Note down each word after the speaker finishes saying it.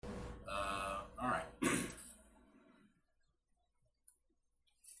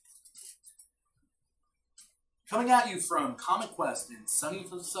Coming at you from Comic Quest in sunny...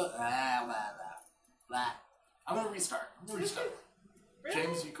 I'm going to restart. Really?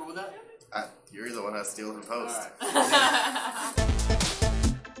 James, you cool with that? You're the one that's stealing from post. All right.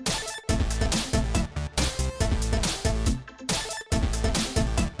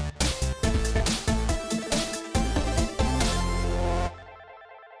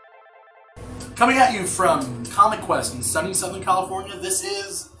 Coming at you from Comic Quest in sunny Southern California, this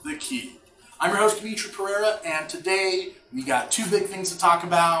is The KEEG. I'm your host, Dimitri Pereira, and today we got two big things to talk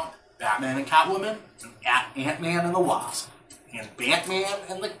about: Batman and Catwoman, and Ant-Man and the Wasp, and Batman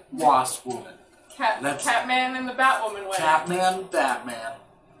and the Wasp Woman. Catman and the Batwoman wedding. Catman, Batman.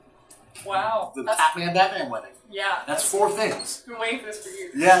 Wow. The Catman-Batman wedding. Yeah. That's four things. I've been waiting for this for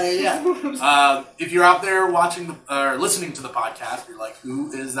years. Yeah. If you're out there watching or listening to the podcast, you're like,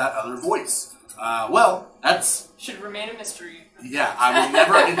 who is that other voice? Well, that's... Should remain a mystery. Yeah, I will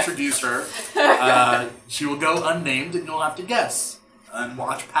never introduce her. She will go unnamed, and you'll have to guess and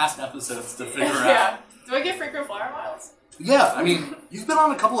watch past episodes to figure out. Do I get frequent flyer miles? Yeah, I mean, you've been on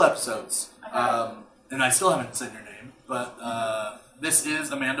a couple episodes, and I still haven't said your name, but this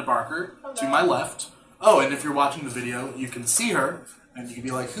is Amanda Barker. Hello. To my left. Oh, and if you're watching the video, you can see her, and you can be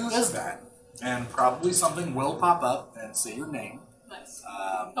like, who is that? And probably something will pop up and say your name. Nice.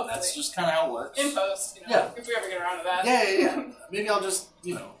 That's just kind of how it works. In post, if we ever get around to that. Yeah. Maybe I'll just,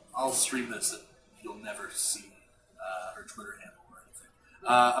 I'll stream this and you'll never see her Twitter handle or anything.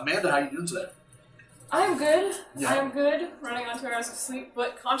 Amanda, how are you doing today? I'm good. Yeah. I'm good. Running on 2 hours of sleep,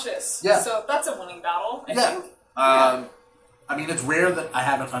 but conscious. Yeah. So that's a winning battle, I think. I mean, it's rare that I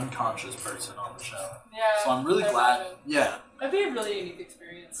have an unconscious person on the show. Yeah. So I'm really glad. Yeah. That'd be a really unique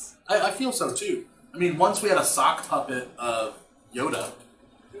experience. I feel so, too. I mean, once we had a sock puppet of Yoda,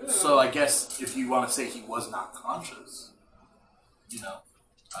 Ooh. So I guess if you want to say he was not conscious,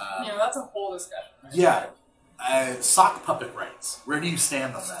 that's a whole discussion. Right? Yeah. Sock puppet rights. Where do you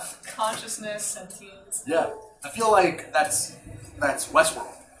stand on that? Consciousness, sentience. Yeah. I feel like that's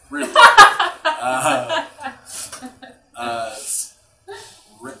Westworld, really.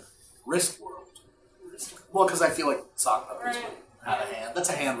 Risk World. Well, because I feel like sock puppets would have a hand. That's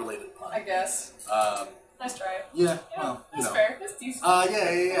a hand-related pun. I guess. Nice try. Yeah, well, that's fair. That's decent.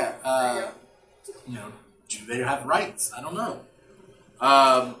 Yeah. Do they have rights? I don't know.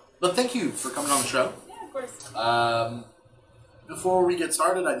 But thank you for coming on the show. Yeah, of course. Before we get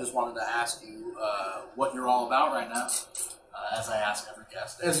started, I just wanted to ask you what you're all about right now, as I ask every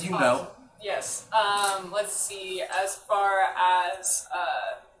guest. As you know. Yes. Let's see. As far as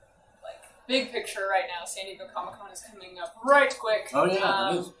big picture right now, San Diego Comic-Con is coming up right quick. Oh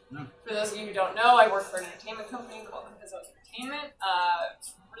yeah, it is. Yeah. For those of you who don't know, I work for an entertainment company called Capizzo's Entertainment.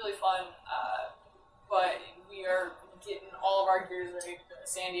 It's really fun, but we are getting all of our gears ready to go to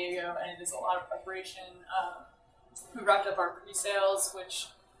San Diego, and it is a lot of preparation. We wrapped up our pre-sales, which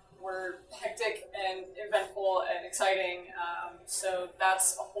were hectic and eventful and exciting. So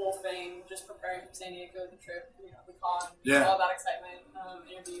that's a whole thing, just preparing for San Diego, the trip, the con, all that excitement,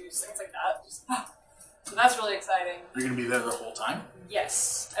 interviews, things like that. So that's really exciting. You're going to be there the whole time?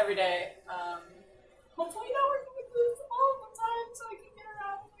 Yes, every day. Hopefully not working with booths all the time so I can get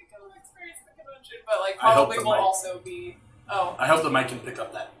around and go experience the convention. But probably will also be... Oh. I hope the mic can pick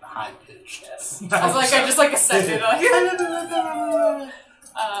up that high pitch. Yes. I just ascended.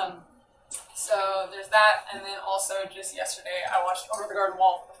 So there's that, and then also just yesterday I watched Over the Garden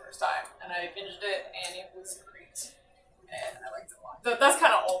Wall for the first time, and I binged it, and it was great, and I liked it a lot. That's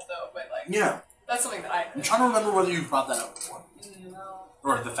kind of old though, but that's something that I'm trying to remember whether you brought that up before. No.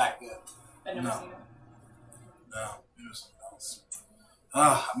 Or the fact that I've never seen it. No, it was something else.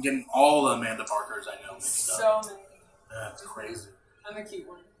 I'm getting all the Amanda Parkers I know mixed up. So many. Yeah, it's crazy. I'm the cute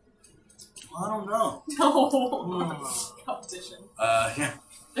one. Well, I don't know. No. Competition. Yeah.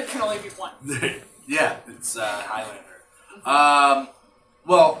 There can only be one. Yeah, it's Highlander.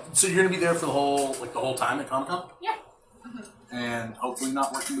 Well, so you're gonna be there for the whole time at Comic-Con? Yeah. And hopefully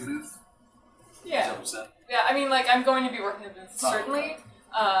not working the booth? Yeah. Is that what you said? Yeah, I mean, I'm going to be working the booth, certainly.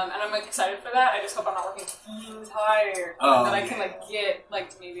 And I'm excited for that. I just hope I'm not working the entire time. That I can get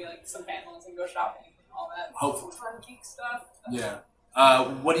maybe some panels and go shopping and all that. Hopefully. Fun geek stuff. Yeah.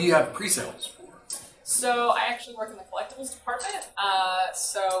 What do you have pre-sales for? So I actually work in the collectibles department.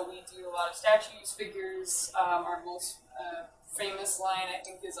 So we do a lot of statues, figures. Our most famous line, I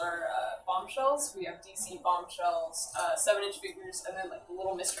think, is our bombshells. We have DC bombshells, 7-inch figures, and then the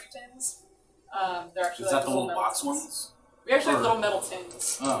little mystery tins. They're actually is that the little metal box tins. ones? We actually have little metal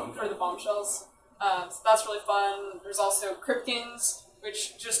tins for the bombshells. So that's really fun. There's also Kripkins,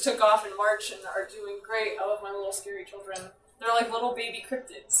 which just took off in March and are doing great. I love my little scary children. they're like little baby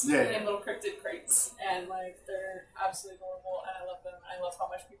cryptids Yeah. in little cryptid crates, and like they're absolutely adorable, and I love them. I love how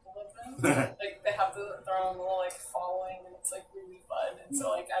much people love them. Like they have their own little like following, and it's like really fun. And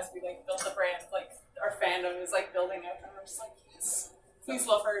so like as we like build the brand, like our fandom is like building up, and I'm just like, yes, please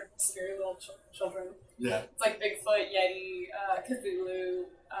love our scary little children. Yeah. It's like Bigfoot, Yeti, Cthulhu,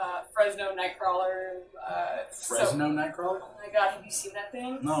 Fresno Nightcrawler. Fresno Nightcrawler? Oh my god, have you seen that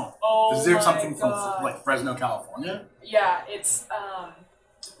thing? No. Oh, is there my something God. from like Fresno, California? Yeah, it's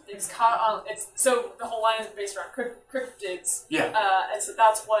caught on. It's so the whole line is based around cryptids. Yeah. And so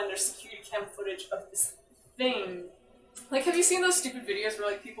that's when there's security cam footage of this thing. Like, have you seen those stupid videos where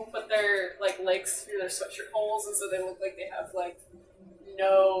like people put their like legs through their sweatshirt holes, and so they look like they have like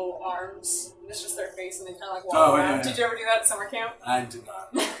no arms? It's just their face, and they kind of like walk around. Yeah. Did you ever do that at summer camp? I did not.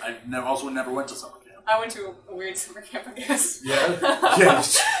 I also never went to summer camp. I went to a weird summer camp, I guess. Yeah. Yeah.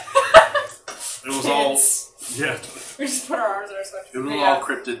 It was all. Yeah. We just put our arms in our sweatshirts. It was all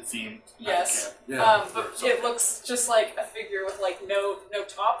cryptid themed. Yes. Camp. Yeah. But it looks just like a figure with like no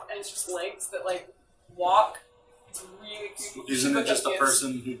top, and it's just legs that like walk. It's really creepy. Isn't it just a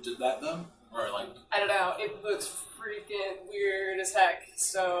person who did that though? Or like. I don't know. It looks freaking weird as heck.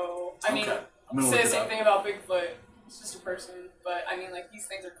 So I mean, say the same thing about Bigfoot. It's just a person, but I mean, like these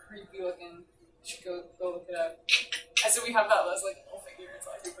things are creepy looking. You should go look it up. And so we have that as like a little figure.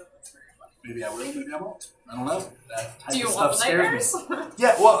 So I think that looks very fun. Maybe I will. Maybe I won't. I don't know. That type Do you of want stuff scares nightmares? me.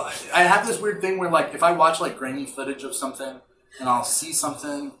 Yeah. Well, I have this weird thing where like if I watch like grainy footage of something and I'll see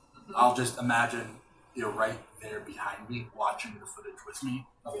something, I'll just imagine you're right there behind me watching the footage with me.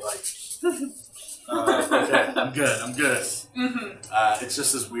 I'll be like, okay, I'm good. Mm-hmm. It's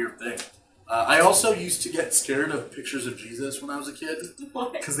just this weird thing. I also used to get scared of pictures of Jesus when I was a kid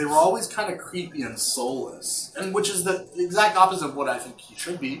because they were always kind of creepy and soulless, and which is the exact opposite of what I think he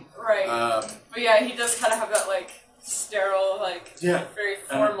should be. Right. But yeah, he does kind of have that like sterile, like very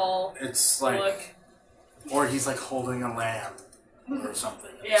formal. It's like, look. Or he's like holding a lamb or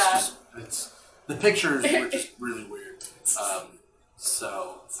something. Yeah. It's the pictures were just really weird.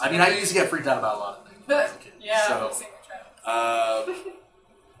 So I mean, I used to get freaked out about a lot of things when I was a kid. Yeah. So,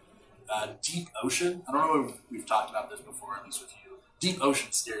 Deep Ocean. I don't know if we've talked about this before, at least with you. Deep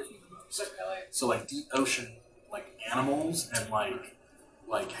Ocean scares me the most. So like Deep Ocean, like animals and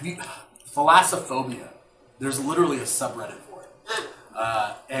like have you thalassophobia? There's literally a subreddit for it,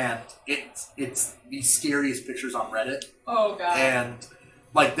 and it's the scariest pictures on Reddit. Oh god. And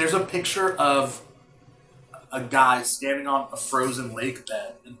like there's a picture of a guy standing on a frozen lake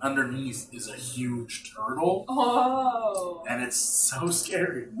bed, and underneath is a huge turtle. Oh. And it's so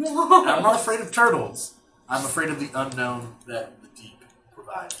scary. And I'm not afraid of turtles. I'm afraid of the unknown that the deep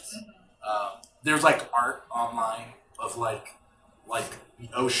provides. There's like art online of like the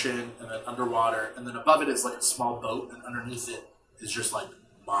ocean and then underwater, and then above it is like a small boat, and underneath it is just like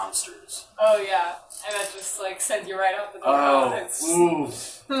monsters. Oh yeah, and that just like sends you right out the door. Oh,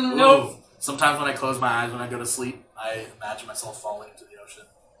 ooh. Nope. Sometimes when I close my eyes when I go to sleep, I imagine myself falling into the ocean,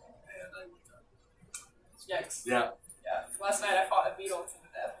 and I wake up. Yikes. Yeah. Yeah. Last night I fought a beetle to the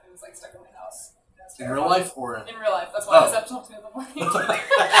death. It was like stuck in my house. In real life or in real life? That's why I was up till 2 in the morning.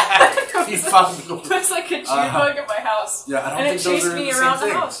 You found the It was like a June bug in my house. Yeah, I don't think those are the same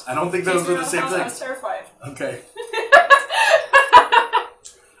things. I don't think those are the same things. I was terrified. Okay.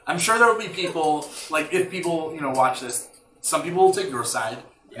 I'm sure there will be people, like, if people, watch this, some people will take your side,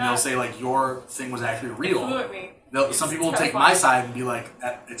 and they'll say, like, your thing was actually real. It flew at me. Some people will take my side and be like,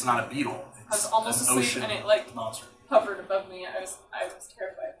 it's not a beetle. I was almost asleep, and it, like, monster. hovered above me. I was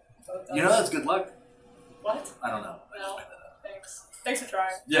terrified. You know that's good luck? What? I don't know. No. Thanks. Thanks for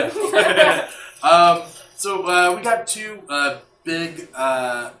trying. Yeah. So we got two big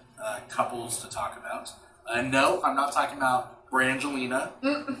couples to talk about. No, I'm not talking about Brangelina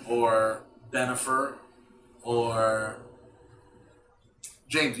or Bennifer or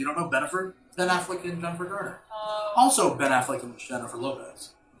James. You don't know Bennifer? Ben Affleck and Jennifer Garner. Also Ben Affleck and Jennifer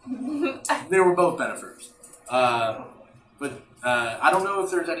Lopez. They were both Bennifers. But I don't know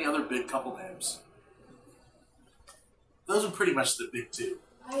if there's any other big couple names. Those are pretty much the big two.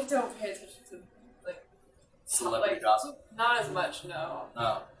 I don't pay attention to Celebrity gossip? Not as much, no.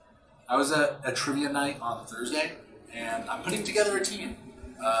 No. I was at a trivia night on Thursday, and I'm putting together a team.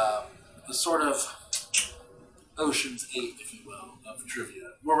 A sort of Ocean's 8, if you will, of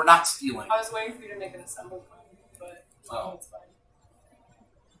trivia, where we're not stealing. I was waiting for you to make an assembled one, but it's fine.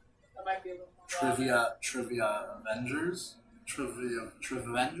 That might be a little more Trivia Avengers? Trivia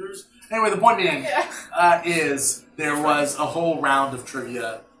Avengers? Anyway, the point being is there was a whole round of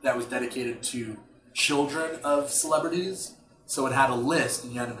trivia that was dedicated to children of celebrities. So it had a list,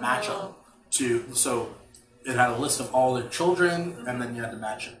 and you had to match them to. So it had a list of all their children, and then you had to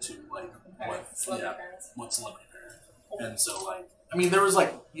match it to like Celebrity parents. what celebrity parent. And so like, I mean, there was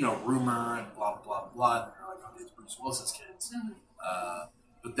like rumor and blah blah blah blah. And they're like, oh, it's Bruce Willis's kids.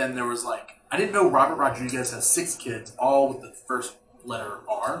 But then there was like, I didn't know Robert Rodriguez has 6 kids, all with the first letter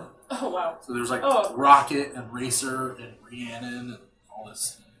R. Oh wow! So there's like Rocket and Racer and Rhiannon and all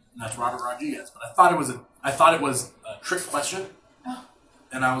this, and that's Robert Rodriguez. But I thought it was a trick question,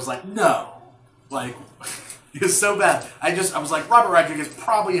 and I was like, no, like it was so bad. I was like, Robert Rodriguez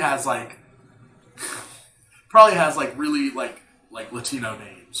probably has like really like Latino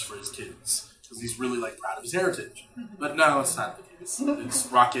names for his kids because he's really like proud of his heritage. But no, it's not the case. It's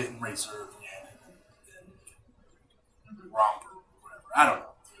Rocket and Racer, Rhiannon, and Romper, whatever. I don't know.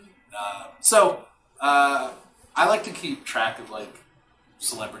 I like to keep track of like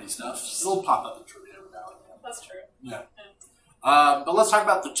celebrity stuff. It'll pop up in trivia every now and then. That's true. Yeah. But let's talk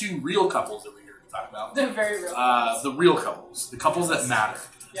about the 2 real couples that we're here to talk about. The very real couples. The real couples. The couples that matter.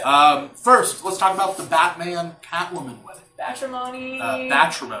 Yep. First, let's talk about the Batman Catwoman wedding. Batrimony.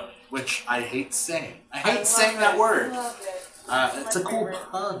 Batrimony, which I hate saying. I hate saying that word. I love it. It's a cool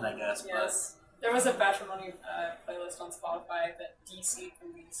pun, I guess. Yes. There was a Batrimony playlist on Spotify that DC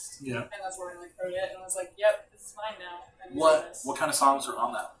released. Yeah. And that's where I like heard it, and I was like, yep, this is mine now. What kind of songs are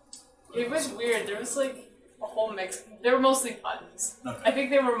on that? It was weird. There was like a whole mix. They were mostly puns. Okay. I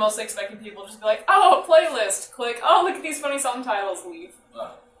think they were mostly expecting people to just be like, oh, a playlist. Click. Oh, look at these funny song titles. Leave.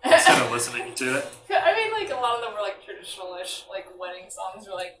 Instead of listening to it. I mean, like a lot of them were like traditional-ish, like wedding songs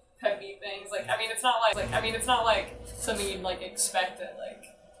or like peppy things. Like, I mean, it's not like something you'd like expect. Like,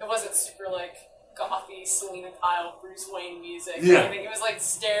 it wasn't super like gothy Selena Kyle, Bruce Wayne music. Yeah. I think it was like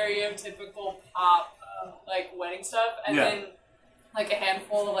stereotypical pop, like wedding stuff, and then like a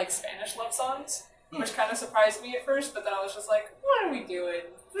handful of like Spanish love songs, which kind of surprised me at first. But then I was just like, what are we doing?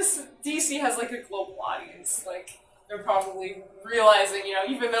 This DC has like a global audience. Like they're probably realizing,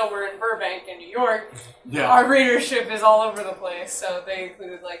 even though we're in Burbank and New York, our readership is all over the place. So they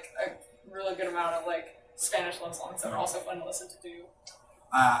included like a really good amount of like Spanish love songs that were also fun to listen to do.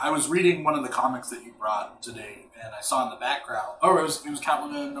 I was reading one of the comics that you brought today, and I saw in the background. Oh, it was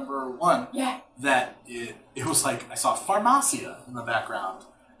Catwoman #1. Yeah. That it was like I saw Pharmacia in the background,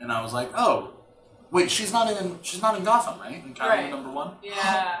 and I was like, oh, wait, she's not in Gotham, right? In Catwoman #1.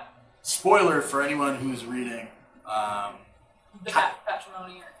 Yeah. Spoiler for anyone who's reading.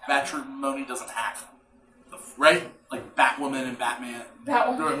 Patrimony. Patrimony doesn't have right, like Batwoman and Batman.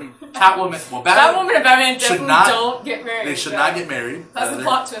 Batwoman. Catwoman. Well, Batwoman and Batman definitely don't get married. They should not get married. That's the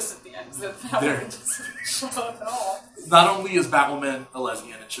plot twist at the end. That Batwoman doesn't show up at all. Not only is Batwoman a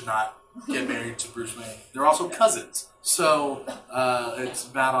lesbian and should not get married to Bruce Wayne, they're also cousins. So it's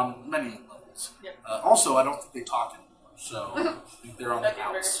bad on many levels. Yep. Also, I don't think they talk anymore. So I think they're on the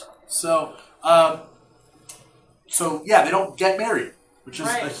house. So yeah, they don't get married, which is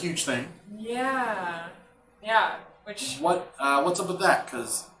a huge thing. Yeah. Which what's up with that?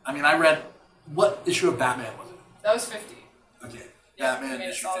 Because I mean, I read what issue of Batman was it? That was 50. Okay, yeah, Batman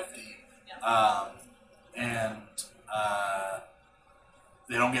issue 50. Yeah. And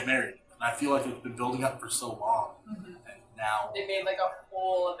they don't get married. And I feel like it's been building up for so long, and now they made like a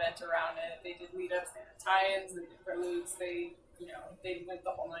whole event around it. They did lead-ups, they did tie-ins, they did preludes. They went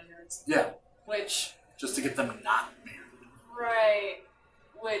the whole 9 yards. Yeah. Which just to get them not married. Right.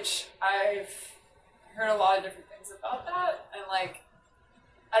 Which I've heard a lot of different things about that, and like,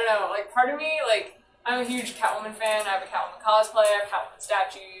 I don't know, like part of me, like, I'm a huge Catwoman fan. I have a Catwoman cosplay. I have Catwoman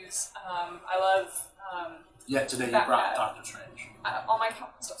statues. I love. Yeah, today you brought Doctor Strange. All my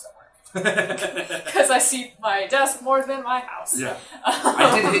Catwoman stuff's at work because I see my desk more than my house. Yeah,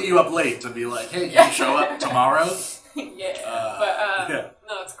 I did hit you up late to be like, hey, can you show up tomorrow? Yeah,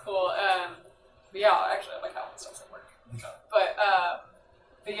 no, it's cool. But yeah, actually, I have my Catwoman stuff's at work. Okay.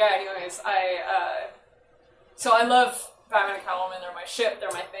 But yeah, anyways, so I love Batman and Catwoman. They're my ship.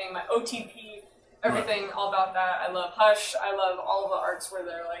 They're my thing. My OTP. Everything all about that. I love Hush. I love all of the arcs where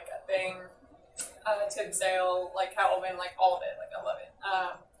they're like a thing. Tim Sale, like Catwoman, like all of it. Like I love it.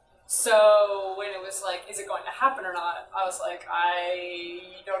 So when it was like, is it going to happen or not? I was like, I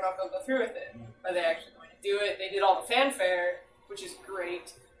don't know if they'll go through with it. Are they actually going to do it? They did all the fanfare, which is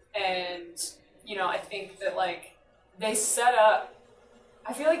great. And, I think that like they set up,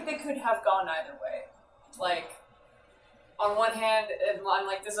 I feel like they could have gone either way. Like, on one hand, I'm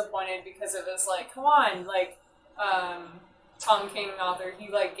like disappointed because it was like, come on, like, Tom King, author,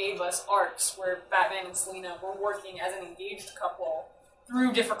 he like gave us arcs where Batman and Selena were working as an engaged couple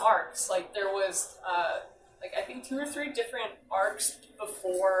through different arcs. Like there was, like I think 2 or 3 different arcs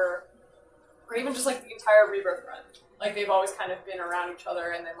before, or even just like the entire Rebirth run. Like they've always kind of been around each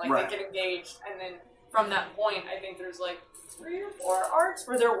other, and then like they get engaged, and then from that point, I think there's like 3 or 4 arcs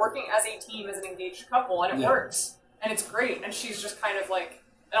where they're working as a team, as an engaged couple, and it works. And it's great. And she's just kind of like,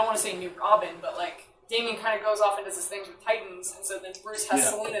 I don't want to say new Robin, but like, Damien kind of goes off and does his things with Titans, and so then Bruce has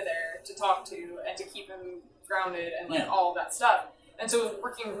Selena there to talk to and to keep him grounded and like all of that stuff. And so it was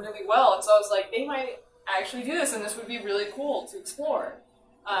working really well. And so I was like, they might actually do this, and this would be really cool to explore.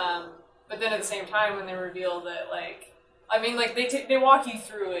 But then at the same time, when they reveal that, like, I mean, like, they walk you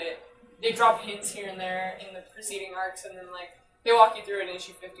through it. They drop hints here and there in the preceding arcs, and then, like, they walk you through it in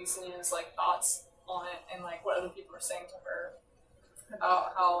issue 50, Selena's, like, thoughts on it, and, like, what other people are saying to her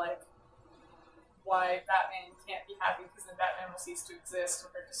about how, like, why Batman can't be happy because then Batman will cease to exist, or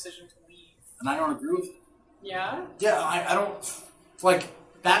her decision to leave. And I don't agree with it. Yeah? Yeah, I don't... Like,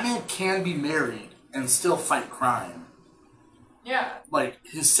 Batman can be married and still fight crime. Yeah. Like,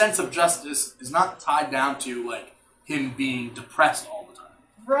 his sense of justice is not tied down to, like, him being depressed all the time.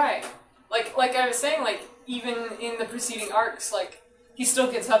 Right. Like I was saying, like, even in the preceding arcs, like, he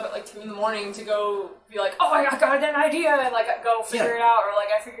still gets up at, like, 2 in the morning to go be like, oh, I got an idea, and, like, go figure it out, or, like,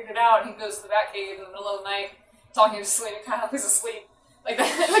 I figured it out, and he goes to the Batcave in the middle of the night, talking to Selena Kyle, who's asleep. Like,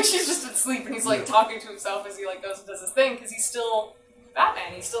 that, like, she's just asleep, and he's, like, talking to himself as he, like, goes and does his thing, because he's still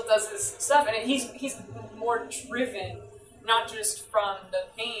Batman. He still does his stuff, and he's more driven, not just from the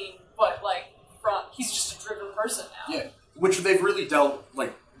pain, but, like, he's just a driven person now. Yeah, which they've really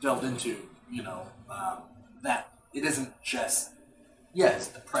delved into, you know, that it isn't just, it's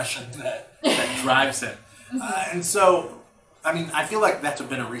depression that drives him. And so, I mean, I feel like that's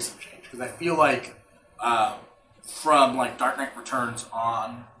been a recent change, because I feel like from, like, Dark Knight Returns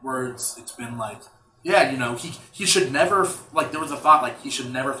onwards, it's been like, you know, he should never, like, there was a thought, like, he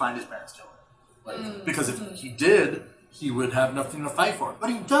should never find his parents killer. Like, because if he did, he would have nothing to fight for. But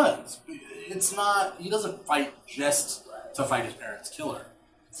he does. It's not, he doesn't fight just to fight his parents' killer.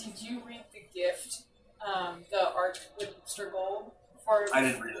 Did you read The Gift, the arc with Mr. Gold? I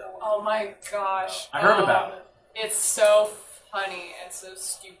didn't read it. Oh my gosh. I heard about it. It's so funny and so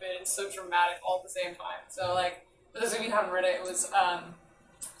stupid and so dramatic all at the same time. So, like, for those of you who haven't read it, it was,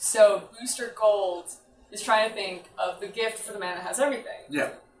 so Booster Gold is trying to think of the gift for the man that has everything.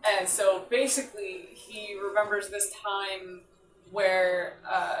 Yeah. And so basically he remembers this time where,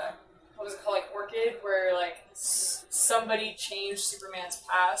 what was it called, like Orchid, where like somebody changed Superman's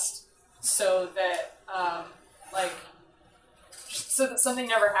past so that, so that something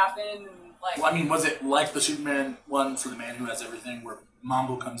never happened. And, like, well, I mean, was it like the Superman one for the man who has everything, where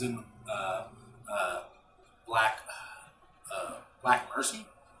Mambo comes in with Black Mercy?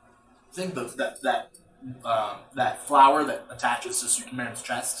 I think that flower that attaches to Superman's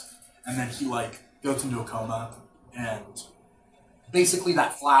chest, and then he, like, goes into a coma, and basically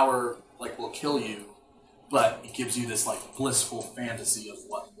that flower, like, will kill you, but it gives you this, like, blissful fantasy of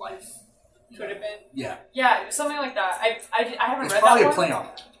what life could have been. Yeah. Yeah, something like that. I haven't it's read that one. It's probably a play on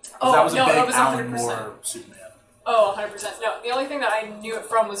it. Oh, that was no, a big it was 100%. Alan Moore Superman. Oh, 100%. No, the only thing that I knew it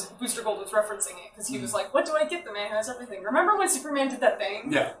from was Booster Gold was referencing it, because he was like, what do I get the man who has everything? Remember when Superman did that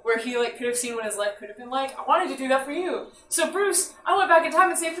thing? Yeah. Where he, like, could have seen what his life could have been like? I wanted to do that for you. So, Bruce, I went back in time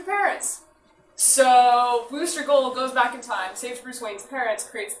and saved your parents. So, Booster Gold goes back in time, saves Bruce Wayne's parents,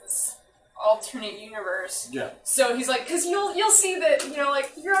 creates this alternate universe. Yeah. So he's like, because you'll see that, you know,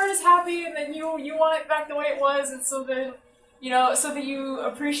 like, your art is happy, and then you want it back the way it was, and so then, you know, so that you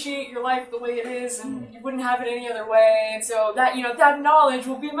appreciate your life the way it is, and you wouldn't have it any other way, and so that, you know, that knowledge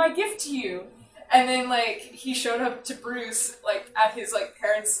will be my gift to you. And then, like, he showed up to Bruce, like, at his, like,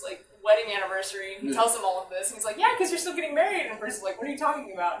 parents', like, wedding anniversary, and he tells him all of this, and he's like, yeah, because you're still getting married, and Bruce is like, what are you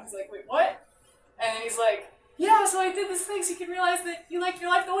talking about? And he's like, wait, what? And then he's like, yeah, so I did this thing so you can realize that you like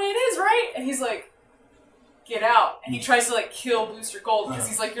your life the way it is, right? And he's like, get out. And he tries to, like, kill Booster Gold, because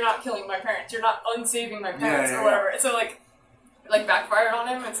he's like, you're not killing my parents, you're not unsaving my parents, or whatever. And so, like, backfired on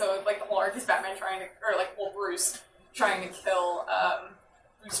him, and so, like, the whole arc is Batman trying to, or, like, well, Bruce trying to kill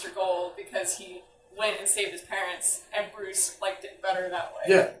Booster Gold because he went and saved his parents, and Bruce liked it better that way.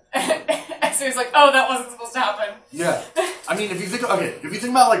 Yeah. And so he's like, oh, that wasn't supposed to happen. Yeah. I mean, if you think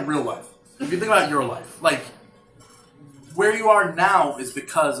about, like, real life, if you think about your life, like, where you are now is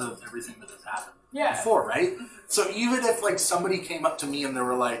because of everything that has happened before, right? So even if, like, somebody came up to me and they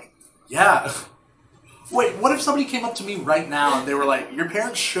were like, yeah, wait, what if somebody came up to me right now and they were like, your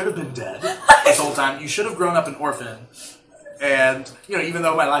parents should have been dead this whole time, you should have grown up an orphan, and, you know, even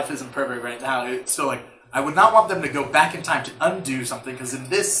though my life isn't perfect right now, it's still, like, I would not want them to go back in time to undo something, because in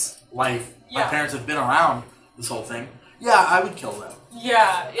this life, my parents have been around this whole thing. Yeah, I would kill them.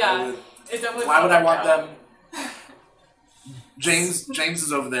 Yeah. Why would I want them? James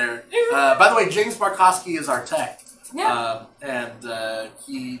is over there. By the way, James Barkowski is our tech. Yeah. And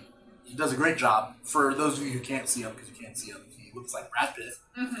he he does a great job. For those of you who can't see him, because you can't see him, he looks like Brad Pitt.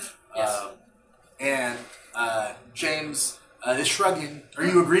 Yes. And James is shrugging. Are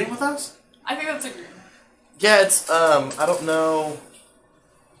you agreeing with us? I think that's agreeing. Yeah, it's, I don't know.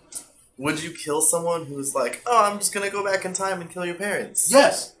 Would you kill someone who's like, oh, I'm just gonna go back in time and kill your parents?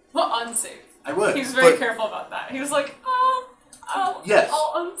 Yes. Well, unsafe. I would. He was very careful about that. He was like,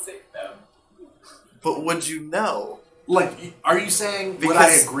 I'll unsafe them. But would you know? Like, are you saying, Because, would I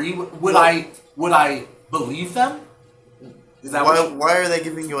agree? Would I believe them? Is that why are they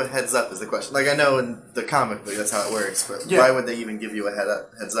giving you a heads up is the question. Like, I know in the comic book that's how it works, but why would they even give you a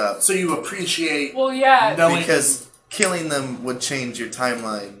heads up? So you appreciate knowing... Because killing them would change your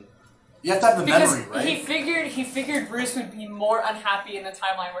timeline. You have to have the memory, right? He figured Bruce would be more unhappy in the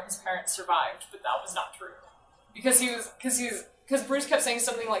timeline where his parents survived, but that was not true. Because Bruce kept saying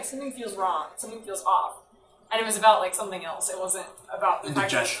something like, something feels wrong, something feels off. And it was about, like, something else. It wasn't about the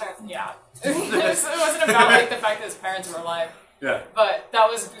fact that his parents... Yeah. it wasn't about, like, the fact that his parents were alive. Yeah. But that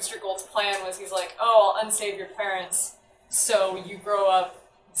was Booster Gold's plan, was he's like, oh, I'll unsave your parents so you grow up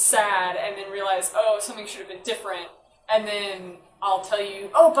sad and then realize, oh, something should have been different. And then I'll tell you,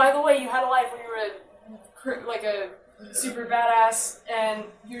 oh, by the way, you had a life where you were, like, a super badass and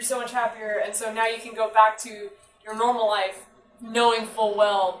you're so much happier. And so now you can go back to your normal life knowing full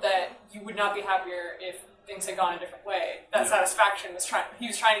well that you would not be happier if things had gone a different way. That satisfaction was he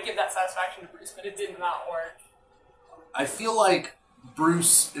was trying to give that satisfaction to Bruce, but it did not work. I feel like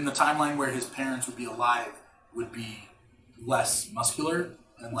Bruce, in the timeline where his parents would be alive, would be less muscular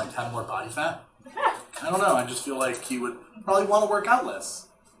and like have more body fat. I don't know. I just feel like he would probably want to work out less.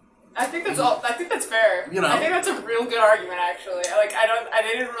 I think that's fair. You know, I think that's a real good argument, actually. I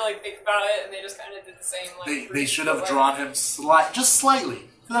didn't really think about it, and they just kind of did the same. Like, they should have drawn him just slightly.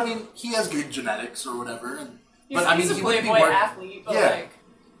 Because I mean, he has good genetics or whatever. He's a Playboy athlete, but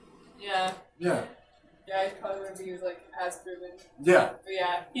yeah. Yeah, I probably wouldn't be like as proven. Yeah. But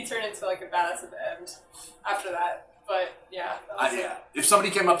yeah, he turned into like a badass at the end after that. But yeah. If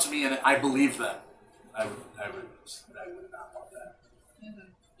somebody came up to me and I believed them, I would not want that.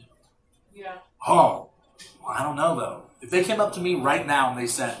 Mm-hmm. Yeah. Oh, well, I don't know though. If they came up to me right now and they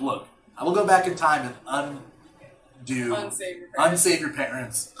said, "Look, I will go back in time and unsave your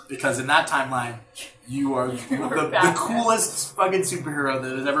parents because in that timeline you are the coolest fucking superhero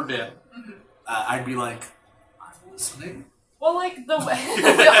that has ever been," I'd be like, "I'm listening." Well, like the way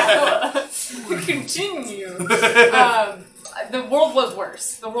continue. The world was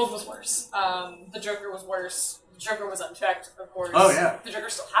worse. The Joker was worse. The Joker was unchecked, of course. Oh yeah. The Joker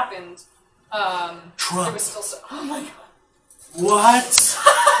still happened. Trump. It was still oh my god. What?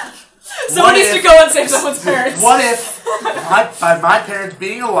 Someone needs to go and save someone's parents. What if, by my parents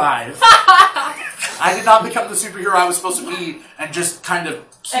being alive, I did not become the superhero I was supposed to be and just kind of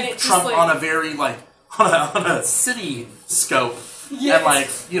keep Trump on a very, like, on a city scope?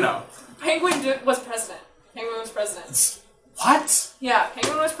 Yes. And, Penguin was president. What? Yeah,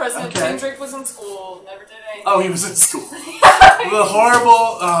 Penguin was president. Okay. Tim Drake was in school. Never did anything. Oh, he was in school. The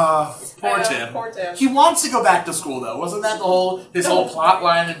horrible, poor Tim. Poor Tim. He wants to go back to school, though. Wasn't that his whole plot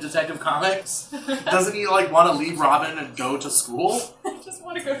line in Detective Comics? Doesn't he, like, want to leave Robin and go to school? I just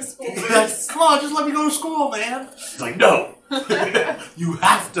want to go to school. Come on, just let me go to school, man. He's like, no. You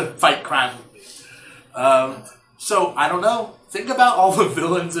have to fight crime with me. So, I don't know. Think about all the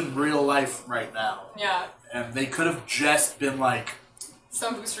villains in real life right now. Yeah. And they could have just been like...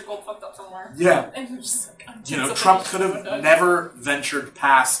 Some Booster Gold fucked up somewhere. Yeah. And he was just like... Trump could have never ventured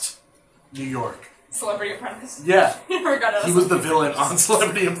past New York. Celebrity Apprentice. Yeah. He was the villain on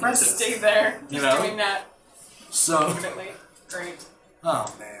Celebrity Apprentice. Just stayed there. Just doing that. So... Great.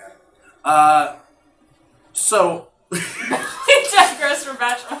 Oh, man. So... He digressed from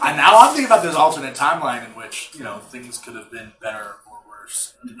Bachelor. And now I'm thinking about this alternate timeline in which, things could have been better or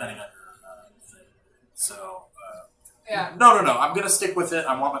worse, depending on your thing. So, yeah. No. I'm going to stick with it.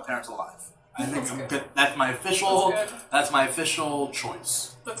 I want my parents alive. I think that's my official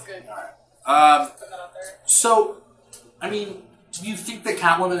choice. That's good. All right. Put that out there. So, I mean, do you think that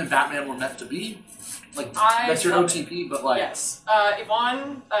Catwoman and Batman were meant to be? Like, that's your OTP, but like... Yes.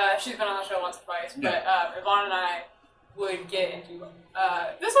 Yvonne, she's been on the show once or twice, but Yvonne and I would get into...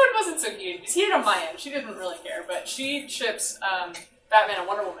 this one wasn't so heated. It was heated on my end. She didn't really care, but she ships Batman and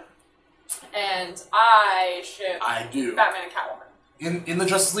Wonder Woman. And I ship Batman and Catwoman. In the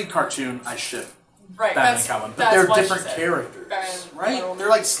Justice League cartoon, I ship Batman and Catwoman. But they're different characters, right? They're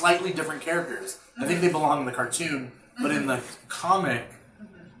like slightly different characters. I think they belong in the cartoon, but in the comic,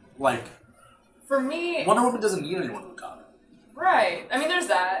 like... For me... Wonder Woman doesn't need anyone in the comic. Right. I mean, there's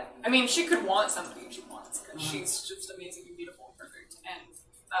that. I mean, she could want somebody if she wants, because she's just amazing and beautiful and perfect. And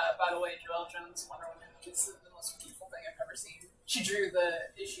by the way, Joelle Jones' Wonder Woman is the most beautiful thing I've ever seen. She drew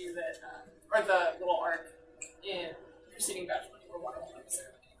the issue that, or the little arc in Preceding Batch 20 where Wonder Woman was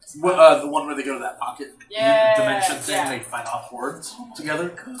there. The one where they go to that pocket dimension thing, they fight off hordes together.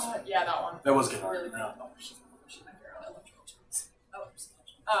 God. Yeah, that one. That was good. Really good. Yeah. She's my hero. I love Joelle Jones. I love her so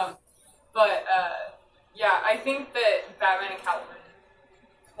much. Yeah, I think that Batman and Catwoman,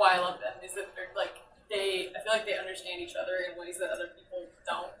 why I love them is that they're like I feel like they understand each other in ways that other people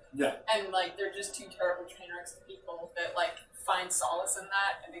don't. Yeah. And like they're just two terrible train wrecks of people that like find solace in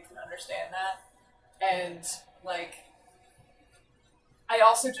that and they can understand that. And like I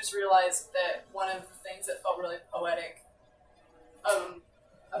also just realized that one of the things that felt really poetic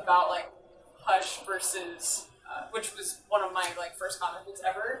about like Hush versus which was one of my like first comic books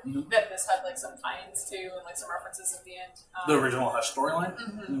ever. Mm-hmm. That this had like some tie-ins to and like some references at the end. The original Hush storyline.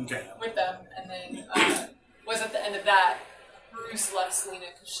 Mm-hmm. Okay. With them, and then was at the end of that, Bruce left Selena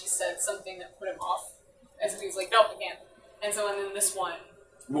because she said something that put him off, as he was like, "Nope, I can't." And so, and then this one,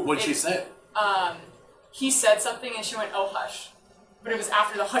 What'd she say? He said something, and she went, "Oh, Hush." But it was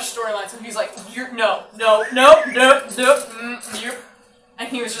after the Hush storyline, so he was like, "You're no, and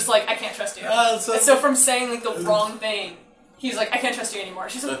he was just like, "I can't trust you." And so from saying like the wrong thing, he was like, "I can't trust you anymore."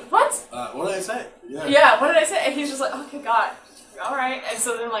 She's like, "What?" What did I say? Yeah, what did I say? And he's just like, "Okay, God, all right." And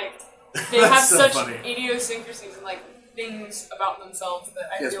so then like they have so such funny. idiosyncrasies and like things about themselves that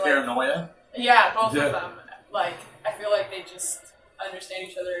I feel paranoia? like both of them. Like I feel like they just understand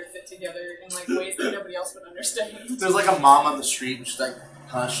each other and fit together in like ways that nobody else would understand. There's like a mom on the street and she's like,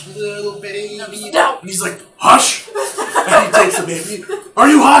 "Hush, little baby." No. And he's like, "Hush!" And he takes the baby. "Are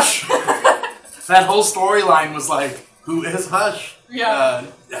you Hush?" That whole storyline was like, who is Hush? Yeah.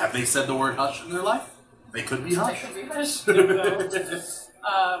 Have they said the word Hush in their life? They could be Hush. They could be Hush.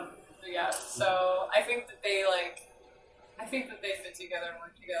 Yeah, so I think that they fit together and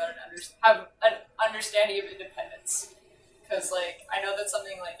work together and have an understanding of independence. Because like I know that's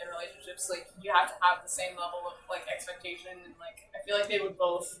something like in relationships like you have to have the same level of like expectation and like I feel like they would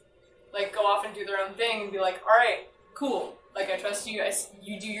both like go off and do their own thing and be like, "All right, cool. Like I trust you.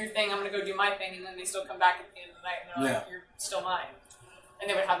 You do your thing. I'm gonna go do my thing." And then they still come back at the end of the night and they're like, "You're still mine." And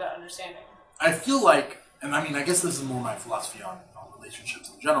they would have that understanding. I feel like, and I mean, I guess this is more my philosophy on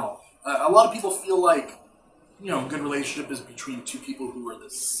relationships in general. A lot of people feel like, a good relationship is between two people who are the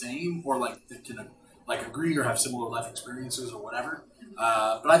same or like that can like agree or have similar life experiences or whatever.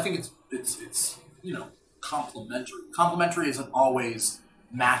 But I think it's complementary. Complementary isn't always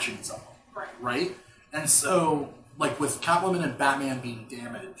matching someone, right? And so, like with Catwoman and Batman being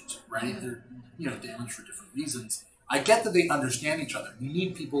damaged, right? They're damaged for different reasons. I get that they understand each other. You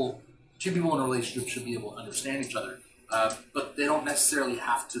need people. Two people in a relationship should be able to understand each other, but they don't necessarily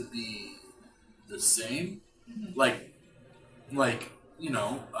have to be the same.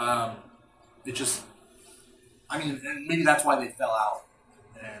 It just. I mean, and maybe that's why they fell out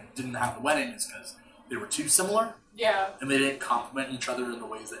and didn't have the wedding, is because they were too similar. Yeah. And they didn't complement each other in the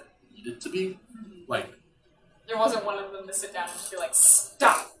ways that needed to be. Like, there wasn't one of them to sit down and just be like,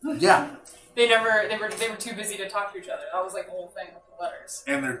 "Stop." Yeah. They were too busy to talk to each other. That was like the whole thing with the letters.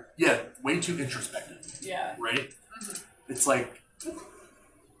 And they're way too introspective. Yeah. Right? Mm-hmm. It's like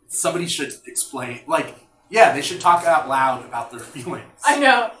somebody should explain they should talk out loud about their feelings. I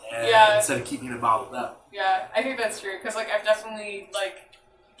know. Instead of keeping it bottled up. Yeah, I think that's true because I've definitely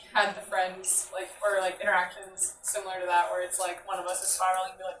had the friends or interactions similar to that where it's like one of us is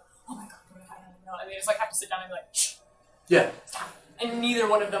spiraling and be like, "Oh my God, what if I don't know?" And they just have to sit down and be like, "Shh." Yeah. Stop. And neither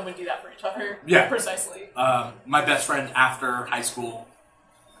one of them would do that for each other. Yeah. Precisely. My best friend after high school,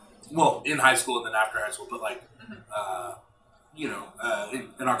 well, in high school and then after high school, but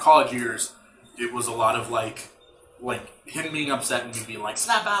in our college years, it was a lot of him being upset and me being like,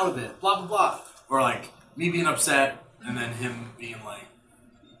 "Snap out of it, blah, blah, blah." Or me being upset and then him being like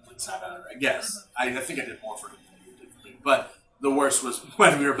snap out of it, I guess. I think I did more for him than you did for me. But the worst was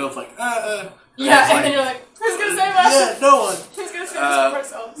when we were both yeah, and then you're like, "Who's going to save us?" Yeah, no one. Who's going to save us from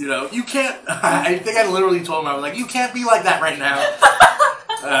ourselves? You can't, I think I literally told him, I was like, "You can't be like that right now.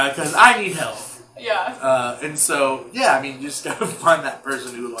 Because I need help." Yeah. And so, you just gotta find that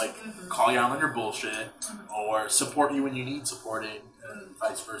person who call you out on your bullshit or support you when you need supporting and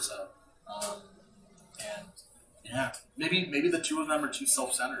vice versa. Maybe the two of them are too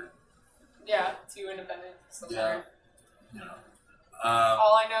self-centered. Yeah, too independent, self-centered. Yeah.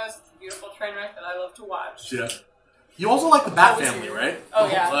 All I know is it's a beautiful train wreck that I love to watch. Yeah. You also like the Bat family, right? Oh,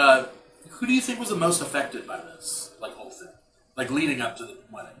 yeah. Who do you think was the most affected by this whole thing? Leading up to the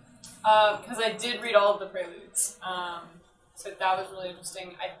wedding? Because I did read all of the preludes. So that was really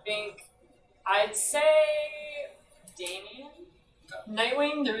interesting. I'd say Damien.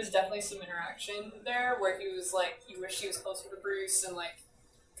 Nightwing, there was definitely some interaction there where he was like, he wished he was closer to Bruce, and like,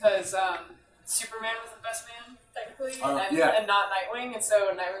 because Superman was the best man, technically, and not Nightwing, and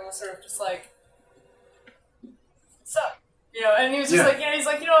so Nightwing was sort of just like, sup? You know, and he was just like, he's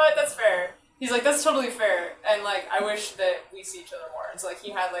like, you know what, that's fair. He's like, that's totally fair, and like, I wish that we see each other more. It's like, he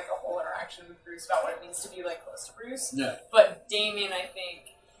had like a whole interaction with Bruce about what it means to be like close to Bruce. Yeah. But Damian, I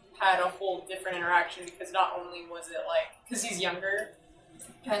think, had a whole different interaction because not only was it like, because he's younger,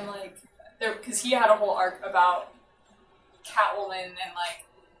 and like, because he had a whole arc about Catwoman, and like,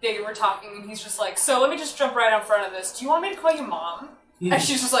 they were talking, and he's just like, so let me just jump right in front of this. Do you want me to call you Mom? And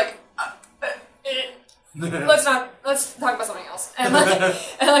she's just like, let's talk about something else. And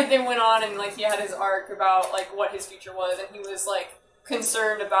like they went on, and like he had his arc about like what his future was, and he was like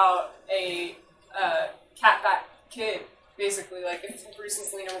concerned about a cat bat kid, basically, like if Bruce and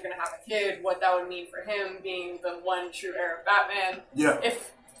Selina were gonna have a kid, what that would mean for him being the one true heir of Batman. Yeah.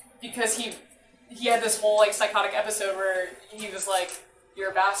 Because he had this whole like psychotic episode where he was like,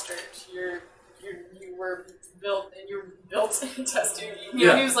 you're a bastard, you were built in test tube. You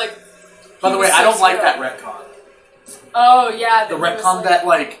know, he was like, by the way, I don't like that retcon. Oh yeah, the retcon like, that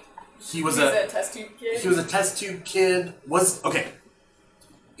like he was a test tube kid. He was a test tube kid.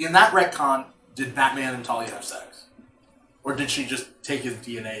 In that retcon, did Batman and Talia have sex, or did she just take his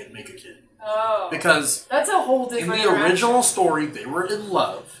DNA and make a kid? Oh, because that's a whole different. In the original story, they were in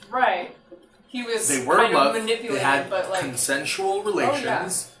love. Right. He was. They were in love. Manipulated, they had but like consensual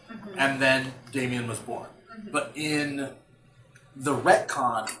relations, mm-hmm. and then Damian was born. Mm-hmm. But in the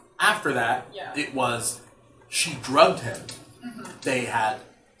retcon after that, it was she drugged him. Mm-hmm. They had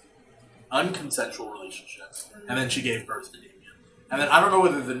unconsensual relationships, and then she gave birth to Damian. And then I don't know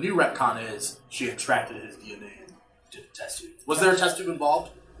whether the new retcon is she extracted his DNA and did a test tube. Was there a test tube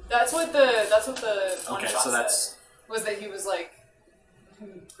involved? That's what the one okay, shot so that's said, was that he was like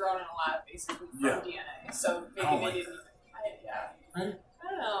grown in a lab basically from DNA. So maybe they didn't. Right? I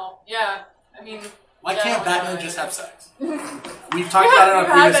don't know. Yeah, I mean. Why can't Batman just have sex? We've talked about it on a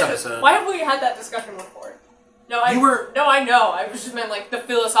previous episode. Why have we had that discussion before? No, I know. I just meant like the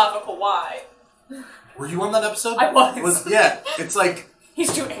philosophical why. Were you on that episode? I was. It's like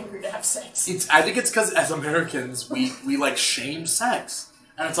he's too angry to have sex. I think it's because as Americans we like shame sex,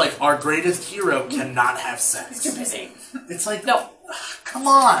 and it's like our greatest hero cannot have sex. He's too busy. It's like no, come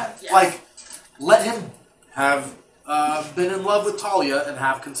on, like let him have been in love with Talia and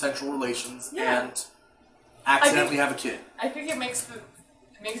have consensual relations and accidentally have a kid. I think it makes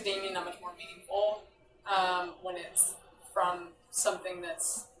Damian that much more meaningful when it's from something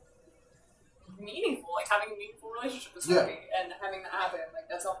that's meaningful, like having a meaningful relationship with somebody and having that happen. Like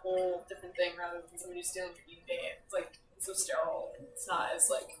that's a whole different thing rather than somebody stealing your DNA. It's like it's so sterile. It's not as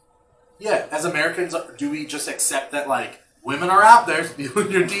like as Americans, do we just accept that like women are out there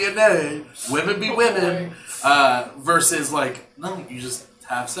stealing your DNA, women be women, versus like no, you just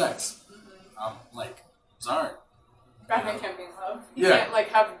have sex. Mm-hmm. Like sorry, Batman can't be in love. He can't like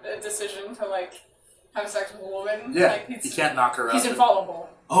have a decision to like have sex with a woman. Yeah, like, he can't knock her up. He's infallible.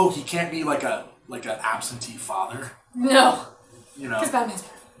 Oh, he can't be like an absentee father. No, you know, because Batman's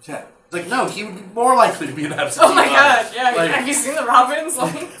perfect. Yeah, like no, he would be more likely to be an absentee. Oh my father. God! Yeah, like, have you seen the Robins?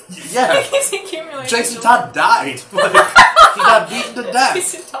 Like, yeah, he's accumulating. Jason Todd died. Like, he got beaten to death.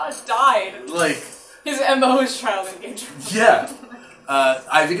 Jason Todd died. Like his MO is child engagement. Yeah,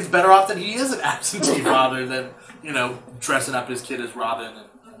 I think it's better off that he is an absentee father than dressing up his kid as Robin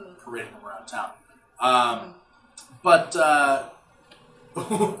and parading him around town.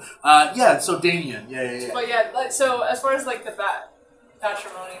 So Damian, But so as far as like the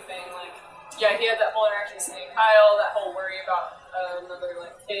patrimony thing, like, he had that whole interaction with Selina and Kyle, that whole worry about another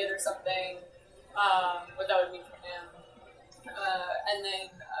like kid or something, what that would mean for him, and then,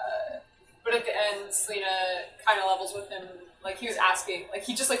 but at the end, Selina kind of levels with him, like he was asking, like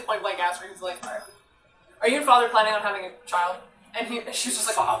he just like point blank asked her, he's like, "Are you and father planning on having a child?" And she was just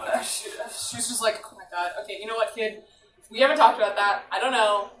like, "Father." She was just like, "Oh my God, okay, you know what, kid? We haven't talked about that. I don't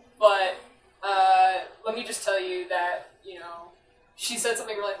know, but let me just tell you that, she said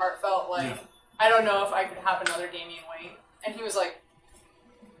something really heartfelt, like, I don't know if I could have another Damian Wayne." And he was like,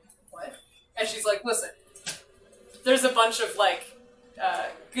 "What?" And she's like, "Listen, there's a bunch of, like,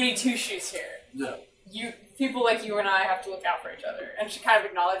 goody two-shoes here. Yeah. People like you and I have to look out for each other." And she kind of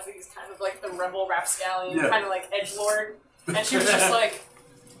acknowledged that he's kind of like the rebel rapscallion, kind of like edgelord. And she was just like,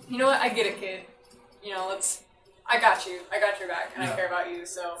 "You know what? I get it, kid. I got you. I got your back, and I care about you,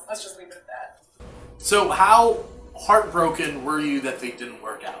 so let's just leave it at that." So how heartbroken were you that they didn't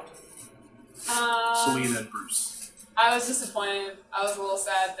work out? Selina and Bruce. I was disappointed. I was a little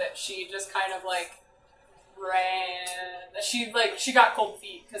sad that she just kind of like ran. She got cold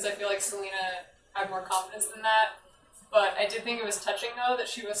feet because I feel like Selena had more confidence than that. But I did think it was touching though that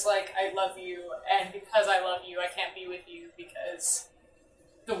she was like, "I love you, and because I love you, I can't be with you because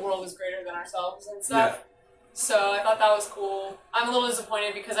the world is greater than ourselves and stuff." Yeah. So I thought that was cool. I'm a little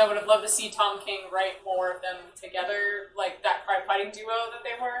disappointed because I would have loved to see Tom King write more of them together, like that crime fighting duo that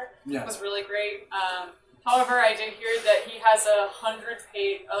they were. Yeah. It was really great. However, I did hear that he has a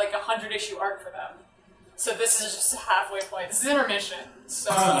 100-issue arc for them. So this is just a halfway point. This is intermission. So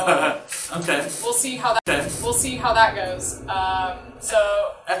okay. We'll see how that goes.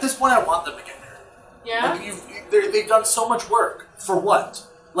 So at this point, I want them to get married. Yeah. Like they've done so much work for what?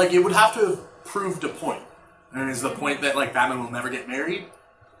 Like it would have to have proved a point. And is the point that like Batman will never get married?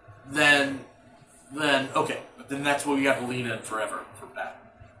 Then okay, but then that's what we have to lean in forever for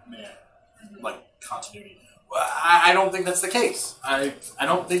Batman, like continuity. Well, I don't think that's the case. I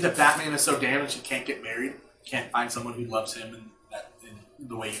don't think that Batman is so damaged he can't get married, can't find someone who loves him in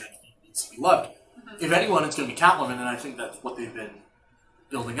the way that he needs to be loved. Mm-hmm. If anyone, it's going to be Catwoman, and I think that's what they've been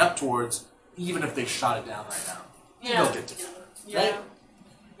building up towards. Even if they shot it down right now, they'll get together. Yeah, right?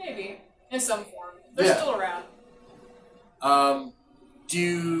 Maybe in some form. They're still around.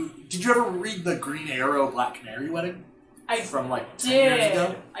 Did you ever read the Green Arrow Black Canary wedding? From like 10 years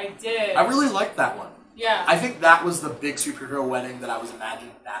ago? I did. I really liked that one. Yeah. I think that was the big superhero wedding that I was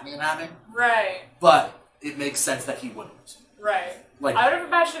imagining Batman having. Right. But it makes sense that he wouldn't. Right. Like, I would have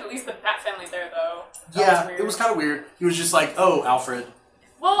imagined at least the Bat family there though. It was kind of weird. He was just like, "Oh, Alfred."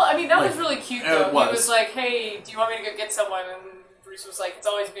 Well, I mean, that was really cute though. It was. He was like, "Hey, do you want me to go get someone?" And Bruce was like, "It's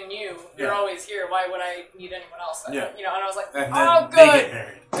always been you. You're always here. Why would I need anyone else?" And, and I was like, "Oh, good. They get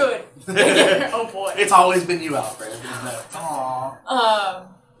married. Good." Oh boy. It's always been you, Alfred. Aww.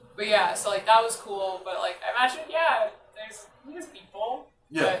 But yeah, so like that was cool. But like, I imagine, there's people.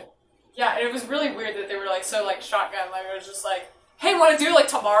 Yeah. But, yeah, and it was really weird that they were like so like shotgun. Like it was just like, "Hey, want to do it like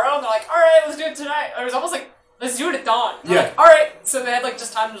tomorrow?" And they're like, "All right, let's do it tonight." Or it was almost like, "Let's do it at dawn." And like, all right. So they had like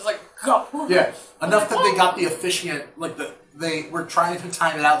just time to just like go. Yeah. Enough that they got the officiant they were trying to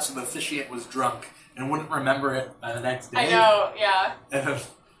time it out so the officiant was drunk and wouldn't remember it by the next day. I know, yeah. And it's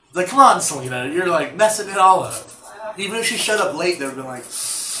like, come on, Selena, you're like messing it all up. Even if she showed up late, they would have been like,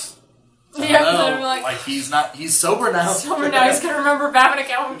 like he's sober now. He's gonna remember Batman and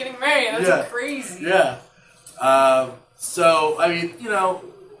Catwoman getting married. That's crazy. Yeah. So I mean,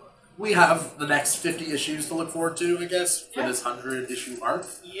 we have the next 50 issues to look forward to, I guess, for this 100-issue arc.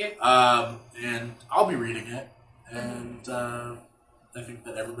 Yeah. And I'll be reading it, and I think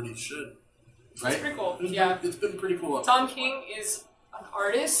that everybody should. Right? It's pretty cool. It's been pretty cool. Tom King is an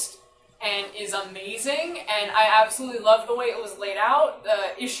artist and is amazing, and I absolutely love the way it was laid out.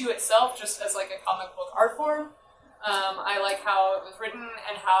 The issue itself, just as like a comic book art form. I like how it was written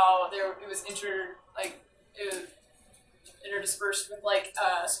and how it was interdispersed with like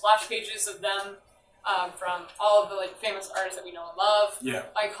splash pages of them from all of the like famous artists that we know and love. Yeah.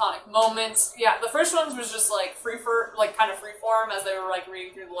 Iconic moments. Yeah, the first one was just like kind of free form as they were like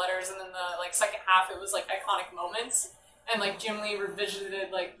reading through the letters, and then the like second half it was like iconic moments. And like Jim Lee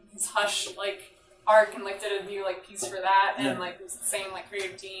revisited like his Hush like arc and like did a new like piece for that, and like it was the same like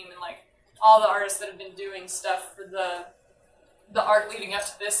creative team and like all the artists that have been doing stuff for the arc leading up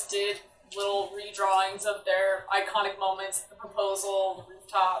to this did little redrawings of their iconic moments, the proposal, the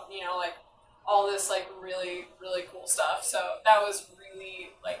rooftop, like all this like really, really cool stuff. So that was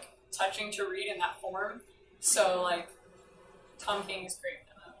really like touching to read in that form. So like Tom King is great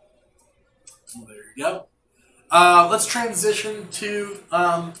in that. Well, there you go. Let's transition to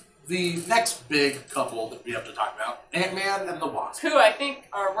the next big couple that we have to talk about, Ant-Man and the Wasp. Who I think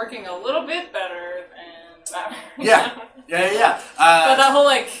are working a little bit better than Batman. Yeah. But that whole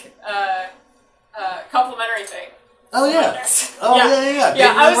like complimentary thing. Oh yeah.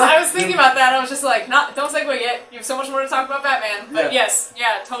 Yeah, I was thinking about that. I was just like, don't segue yet. You have so much more to talk about Batman. But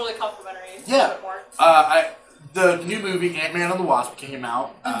totally complimentary. Yeah. A bit more. The new movie Ant-Man and the Wasp came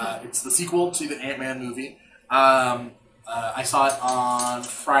out. It's the sequel to the Ant-Man movie. I saw it on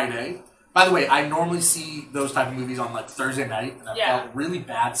Friday. By the way, I normally see those type of movies on like Thursday night, and I felt really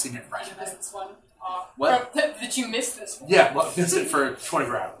bad seeing it Friday Did you night. miss this one? What? Did you miss this one? Yeah, well, miss it for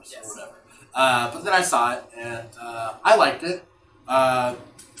 24 hours or whatever. But then I saw it, and I liked it.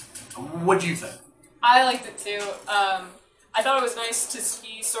 What do you think? I liked it too. I thought it was nice to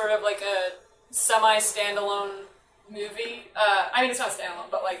see sort of like a semi-standalone movie. I mean, it's not standalone,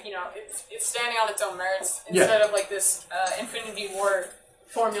 but like, it's standing on its own merits instead of like this Infinity War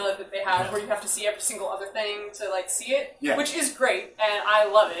formula that they have where you have to see every single other thing to like see it, which is great, and I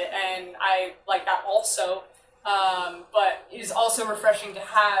love it, and I like that also. But it is also refreshing to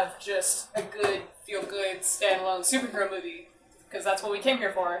have just a good, feel-good, standalone superhero movie. Because that's what we came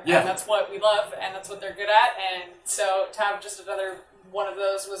here for, Yeah. and that's what we love, and that's what they're good at, and so to have just another one of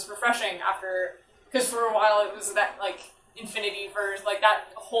those was refreshing after, because for a while it was that, like, Infinity verse, like,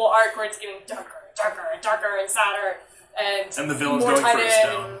 that whole arc where it's getting darker, darker, and darker, and sadder, and the villain's more going tied for a in,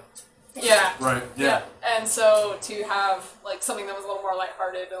 stone. yeah. Right, yeah. And so to have, like, something that was a little more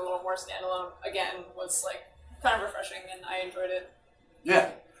lighthearted and a little more standalone, again, was, like, kind of refreshing, and I enjoyed it.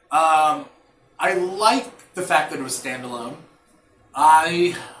 Yeah. I like the fact that it was standalone.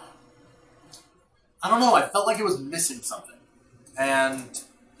 I don't know, I felt like it was missing something. And,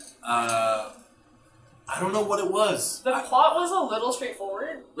 I don't know what it was. The plot was a little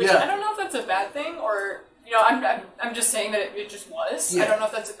straightforward, which Yeah. I don't know if that's a bad thing, or, you know, I'm just saying that it just was. Yeah. I don't know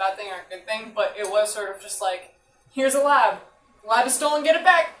if that's a bad thing or a good thing, but it was sort of just like, here's a lab. Lab is stolen, get it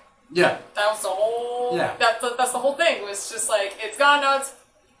back. Yeah. That was the whole, Yeah. that's the whole thing, it was just like, it's gone, now it's,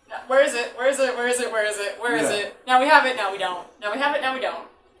 where is it, where is it, where is it, where is it, where is Yeah. it? Now we have it, now we don't. Now we have it, now we don't.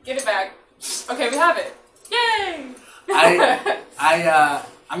 Get it back. Okay, we have it. Yay!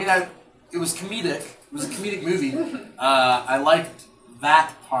 I mean, it was comedic. It was a comedic movie. I liked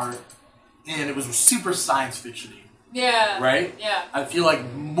that part, and it was super science fiction-y, Yeah. right? Yeah. I feel like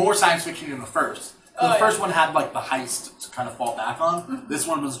more science fiction than the first. The first one had, like, the heist to kind of fall back on. This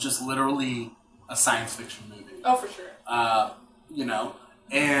one was just literally a science fiction movie. Oh, for sure. You know,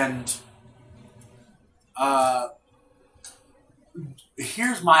 and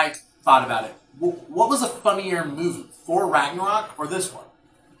here's my thought about it. What was a funnier movie, Thor Ragnarok or this one?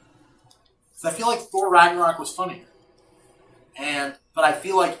 Because I feel like Thor Ragnarok was funnier, but I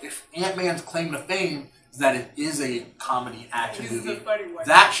feel like if Ant-Man's claim to fame is that it is a comedy action This is movie, the funny one.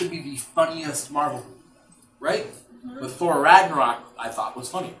 that should be the funniest Marvel movie, right? Mm-hmm. But Thor Ragnarok, I thought, was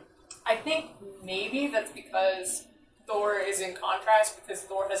funnier. I think maybe that's because Thor is in contrast, because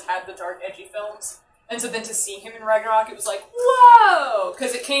Thor has had the dark, edgy films. And so then to see him in Ragnarok, it was like, whoa!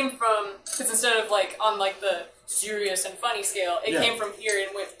 Because it came from, because instead of like on like the serious and funny scale, it came from here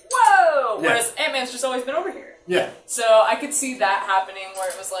and went, whoa! Yeah. Whereas Ant-Man's just always been over here. Yeah. So I could see that happening where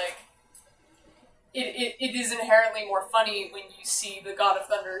it was like, it is inherently more funny when you see the God of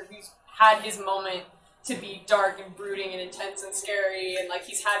Thunder who's had his moment to be dark and brooding and intense and scary, and like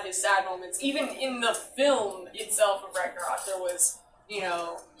he's had his sad moments. Even in the film itself of Ragnarok, there was, you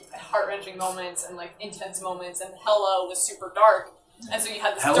know, heart-wrenching moments and like intense moments, and Hela was super dark, and so you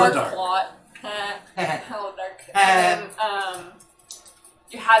had this Hella dark plot. Hella dark. And then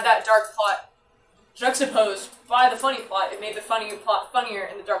you had that dark plot juxtaposed by the funny plot. It made the funny plot funnier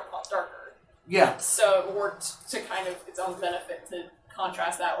and the dark plot darker. Yeah. So it worked to kind of its own benefit to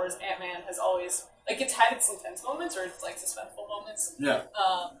contrast that, whereas Ant-Man has always, like, it's had its intense moments or its like suspenseful moments. Yeah.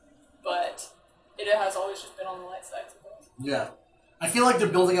 But it has always just been on the light side. Yeah. I feel like they're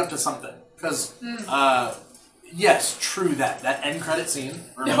building up to something. Because, yes, true, that end credit scene,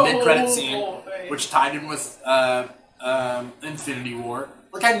 or the mid-credit scene, which tied in with Infinity War.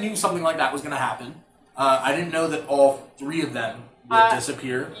 Like, I knew something like that was going to happen. I didn't know that all three of them would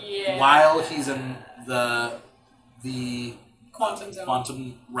disappear while he's in the Quantum zone.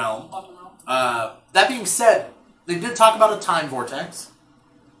 quantum realm. Quantum realm. That being said, they did talk about a time vortex,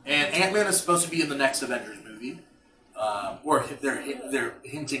 and Ant-Man is supposed to be in the next Avengers movie, or they're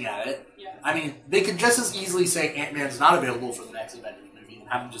hinting at it. Yeah. I mean, they could just as easily say Ant-Man's not available for the next Avengers movie and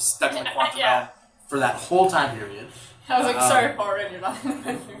have him just stuck in the quantum realm for that whole time period. I was like, sorry, Paul Rudd, you're not.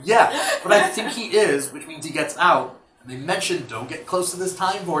 Yeah, but I think he is, which means he gets out. And they mentioned don't get close to this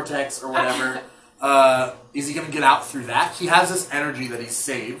time vortex or whatever. Is he going to get out through that? He has this energy that he's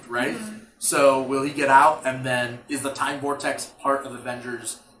saved, right? Mm-hmm. So will he get out, and then is the time vortex part of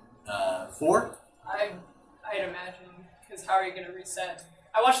Avengers 4? I'd imagine, because how are you going to reset?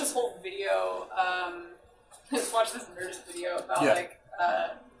 I watched this whole video, watched this Nerdist video about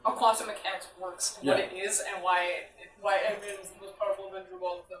how quantum mechanics works and what it is and why Ant-Man is the most powerful Avenger of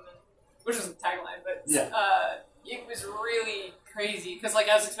all of them, which was the tagline, but it was really crazy, because like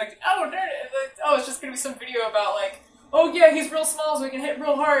I was expecting, it's just going to be some video about like, oh yeah, he's real small so he can hit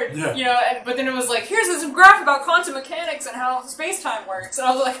real hard, you know, but then it was like, here's this graph about quantum mechanics and how space-time works, and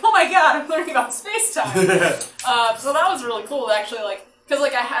I was like, oh my god, I'm learning about space-time. So that was really cool, actually, like, because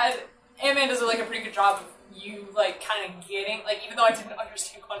like Ant-Man does like a pretty good job of you like kind of getting, like, even though I didn't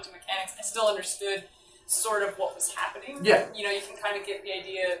understand quantum mechanics, I still understood sort of what was happening. Yeah. You know, you can kind of get the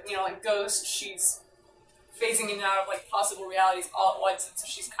idea, you know, like Ghost, she's phasing in and out of like possible realities all at once, and so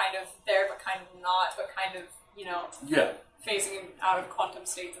she's kind of there but kind of not, but kind of, you know, phasing in out of quantum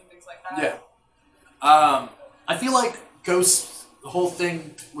states and things like that. Yeah. I feel like Ghost, the whole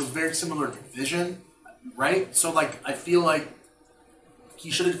thing was very similar to Vision. right? So, like, I feel like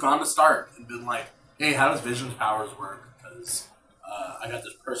he should have gone to Stark and been like, hey, how does Vision's powers work? Because I got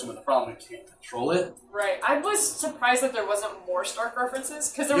this person with a problem who can't control it. Right. I was surprised that there wasn't more Stark references,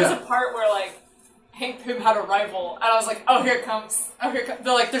 because there was a part where, like, Hank Pym had a rival, and I was like, oh, here it comes. Oh, here it comes.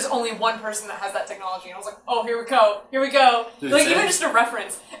 They're like, there's only one person that has that technology, and I was like, oh, here we go. Here we go. Like, even just a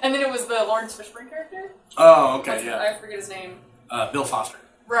reference. And then it was the Lawrence Fishburne character. Oh, okay, yeah. I forget his name. Bill Foster.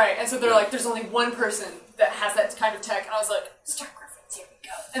 Right, and so they're like, there's only one person that has that kind of tech, and I was like, Stark reference, here we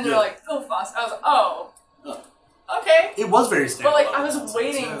go. And they're like, Bill Foster. I was like, oh, okay. It was very standard. But, like, I was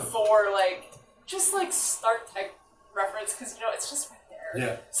waiting for, like, just, like, Stark tech reference, because, you know, it's just right there.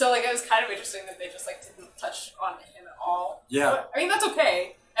 Yeah. So, like, it was kind of interesting that they just, like, didn't touch on him at all. Yeah. But, I mean, that's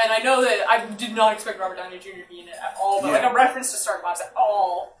okay. And I know that I did not expect Robert Downey Jr. to be in it at all, but, like, a reference to Stark Labs at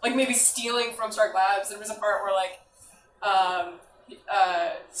all. Like, maybe stealing from Stark Labs. There was a part where, like,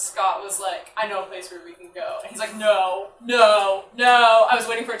 Scott was like, I know a place where we can go. And he's like, no. I was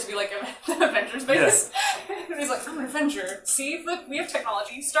waiting for it to be like an Avengers base. Yeah. And he's like, I'm an Avenger. See, look, we have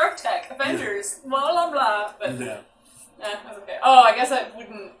technology. Stark Tech, Avengers, blah, blah, blah. But, I was okay. Oh, I guess that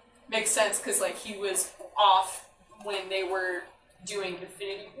wouldn't make sense because, like, he was off when they were doing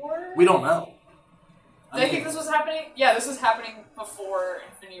Infinity War. We don't know. Did I think this was happening? Yeah, this was happening before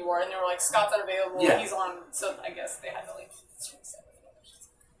Infinity War, and they were like, Scott's unavailable, he's on, so I guess they had to, like,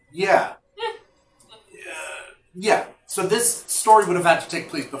 Yeah. Yeah. So this story would have had to take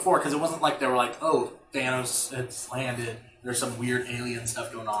place before, because it wasn't like they were like, oh, Thanos has landed, there's some weird alien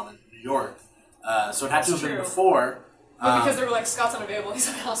stuff going on in New York. So it had to have been before. But because they were like, Scott's unavailable, he's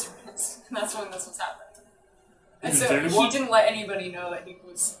on house arrest, and that's when this was happening. And so he didn't let anybody know that he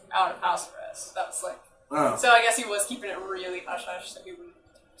was out of house arrest. That was like... So I guess he was keeping it really hush-hush so he wouldn't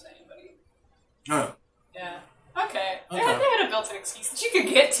tell anybody. Yeah. Okay. They had a built-in excuse that you could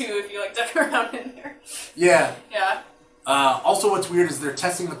get to if you, like, duck around in there. Yeah. Yeah. Also, what's weird is they're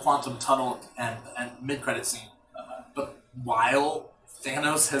testing the quantum tunnel and mid-credit scene. But while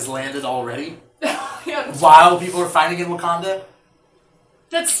Thanos has landed already, while people are fighting in Wakanda.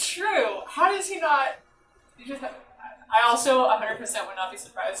 That's true. How does he not... I also 100% would not be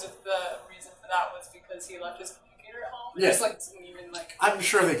surprised if the reason for that was because he left his communicator at home. Just, like, didn't even, like... I'm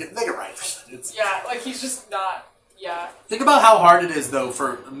sure they can write it. Yeah, like, he's just not... Yeah. Think about how hard it is, though,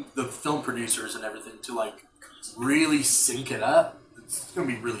 for the film producers and everything to, like, really sync it up. It's going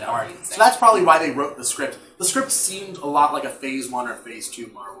to be really hard. So that's probably why they wrote the script. The script seemed a lot like a Phase 1 or Phase 2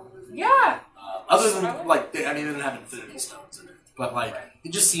 Marvel movie. Yeah. Other than, like, they didn't have Infinity Stones in it. But, like,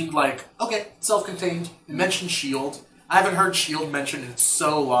 it just seemed like, okay, self-contained. It mentioned S.H.I.E.L.D. I haven't heard S.H.I.E.L.D. mentioned in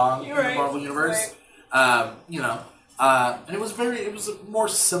so long in the Marvel Universe. And it was a more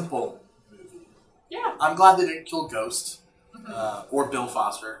simple movie. Yeah. I'm glad they didn't kill Ghost or Bill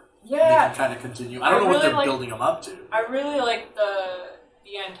Foster. Yeah. They can kind of continue. I don't know what they're building him up to. I really liked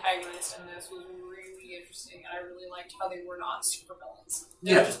the antagonist in this was really interesting, and I really liked how they were not supervillains.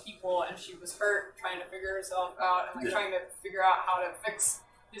 They were just people, and she was hurt, trying to figure herself out, and like trying to figure out how to fix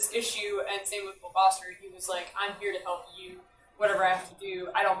this issue. And same with Bill Foster, he was like, I'm here to help you. Whatever I have to do,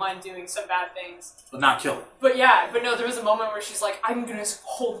 I don't mind doing some bad things. But not kill her. But no, there was a moment where she's like, I'm going to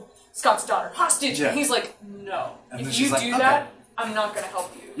hold Scott's daughter hostage. Yeah. And he's like, no. And if you do that, I'm not going to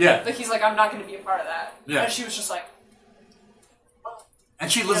help you. Yeah. Like, he's like, I'm not going to be a part of that. Yeah. And she was just like...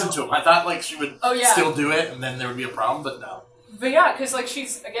 And she listened to him. I thought, like, she would still do it, and then there would be a problem, but no. But yeah, because, like,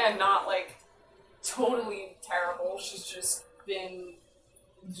 she's, again, not, like, totally terrible. She's just been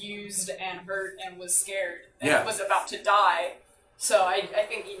used and hurt and was scared and was about to die. So I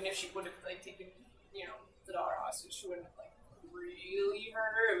think even if she would have, like, taken, the daughter hostage, she wouldn't have, like, really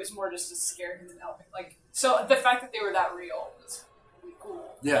hurt her. It was more just to scare him and help him. Like, so the fact that they were that real was really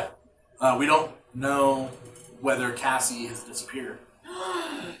cool. Yeah. We don't know whether Cassie has disappeared.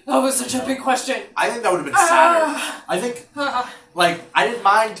 That was such a big question. I think that would have been sadder. I think, like, I didn't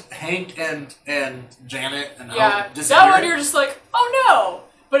mind Hank and Janet and Hope disappearing. That one you're just like, oh no!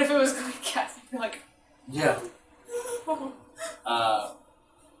 But if it was like Cassie, you're like... Yeah.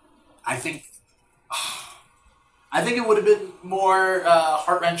 I think it would have been more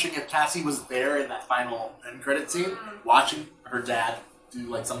heart-wrenching if Cassie was there in that final end credit scene, watching her dad do,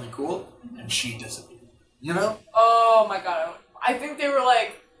 like, something cool, and she disappeared. You know? Oh my god. I think they were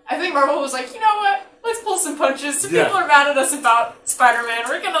like... I think Marvel was like, you know what? Let's pull some punches. Some people are mad at us about Spider-Man.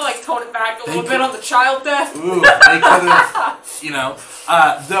 We're gonna, like, tone it back a little bit on the child death. Ooh, they could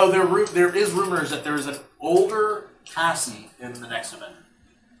have, though there is rumors that there is an older Cassie in the next event.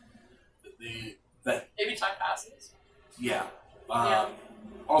 Maybe time passes. Yeah.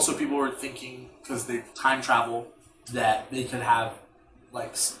 Also, people were thinking, because they time travel, that they could have,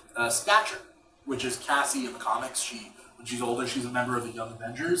 like, stature which is Cassie in the comics. When she's older, she's a member of the Young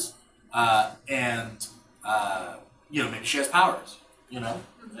Avengers, and maybe she has powers, and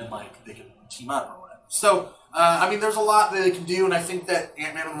like they can team up or whatever. So there's a lot that they can do, and I think that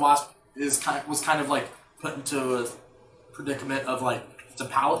Ant-Man and the Wasp was kind of like put into a predicament of like it's a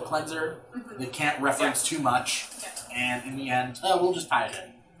palate cleanser. They can't reference too much, and in the end, we'll just tie it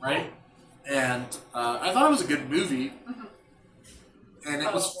in, right? And I thought it was a good movie, and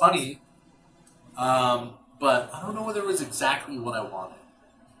it was funny, but I don't know whether it was exactly what I wanted.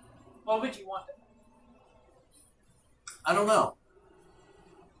 What would you want? I don't know.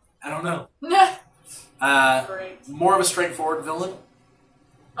 Great. More of a straightforward villain.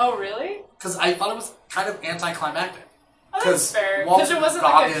 Oh, really? Because I thought it was kind of anticlimactic. Oh, that's fair. Because there wasn't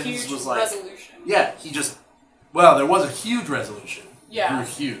like a huge resolution. Yeah, there was a huge resolution. Yeah. They were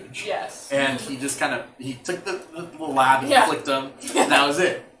huge. Yes. And he just he took the little lab and flicked him, and that was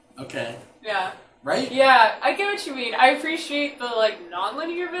it. Okay. Yeah. Right? Yeah, I get what you mean. I appreciate the like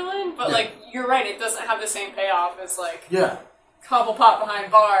non-linear villain, but like you're right, it doesn't have the same payoff as like Cobblepot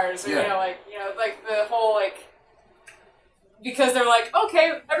behind bars, or like the whole like because they're like,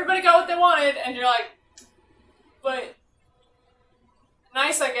 okay, everybody got what they wanted, and you're like, but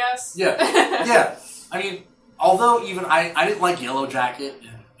nice, I guess. Yeah. Yeah. I mean, although even I didn't like Yellow Jacket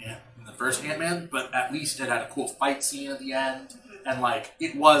in the first Ant-Man, but at least it had a cool fight scene at the end. And, like,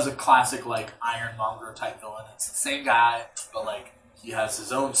 it was a classic, like, Ironmonger type villain. It's the same guy, but, like, he has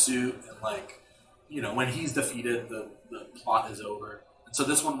his own suit. And, like, when he's defeated, the plot is over. And so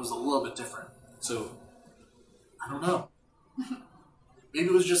this one was a little bit different. So, I don't know. Maybe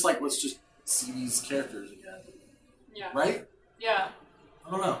it was just, like, let's just see these characters again. Yeah. Right? Yeah.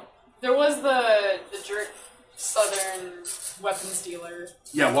 I don't know. There was the jerk Southern weapons dealer.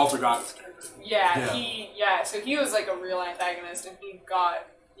 Yeah, Walter Goggins' character. Yeah, so he was like a real antagonist, and he got,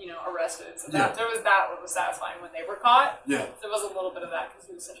 arrested. So that was satisfying when they were caught. Yeah. There was a little bit of that because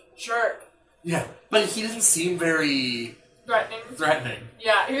he was such a jerk. Yeah, but he didn't seem very threatening.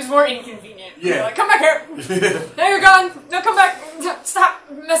 Yeah, he was more inconvenient. Yeah. You're like, come back here! Now you're gone! No, come back! Stop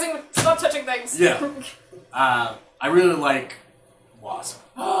stop touching things! Yeah. I really like Wasp.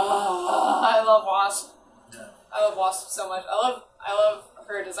 I love Wasp. Yeah. I love Wasp so much. I love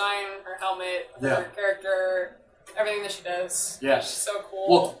her design, her helmet, her character, everything that she does. Yeah. She's so cool.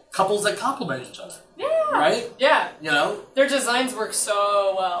 Well, couples that complement each other. Yeah. Right? Yeah. Their designs work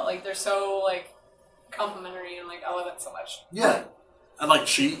so well. Like, they're so, like, complimentary, and, like, I love it so much. Yeah. And, like,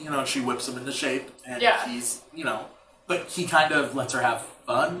 she whips him into shape, and he's, but he kind of lets her have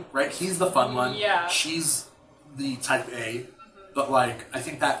fun, right? He's the fun one. Yeah. She's the type A, but, like, I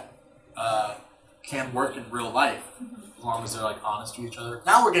think that can work in real life. As long as they're, like, honest to each other.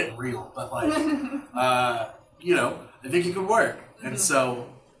 Now we're getting real, but, like, I think it could work. And so,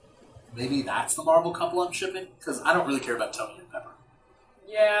 maybe that's the Marvel couple I'm shipping? Because I don't really care about Tony and Pepper.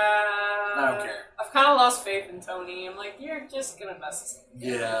 Yeah. I don't care. I've kind of lost faith in Tony. I'm like, you're just gonna mess us up.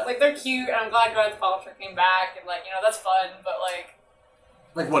 Yeah. Like, they're cute, and I'm glad Gwyneth Paltrow came back, and, like, that's fun, but,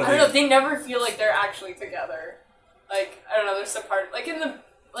 like... what? I don't know, they never feel like they're actually together. Like, I don't know, there's some part... Like, in the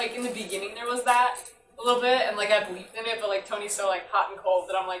beginning there was that... a little bit, and like I believed in it, but like Tony's so like hot and cold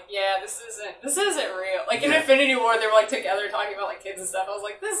that I'm like, yeah, this isn't real. Like in Infinity War, they were like together talking about like kids and stuff. I was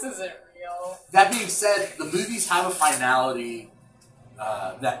like, this isn't real. That being said, the movies have a finality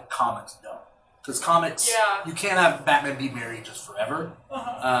that comics don't, because comics, you can't have Batman be married just forever.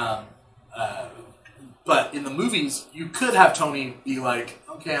 But in the movies, you could have Tony be like,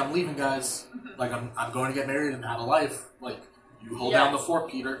 okay, I'm leaving, guys. Like I'm going to get married and have a life. Like you hold down the fort,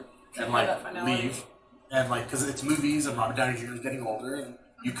 Peter, and like leave. And, like, because it's movies and Robert Downey Jr. is getting older, and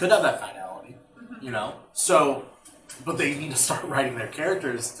you could have that finality, So, but they need to start writing their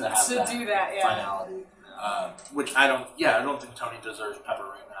characters to have that finality. Which I don't think Tony deserves Pepper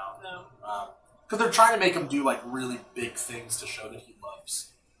right now. No. Because they're trying to make him do, like, really big things to show that he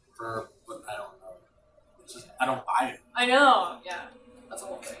loves her, but I don't know. It's just, I don't buy it. I know, yeah. That's a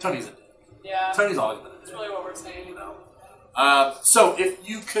whole thing. Tony's a dick. Yeah. Tony's always been a dick. That's really what we're saying, So, if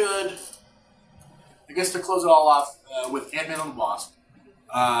you could... I guess to close it all off with Ant-Man and the Wasp,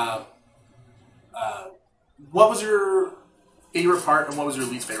 what was your favorite part and what was your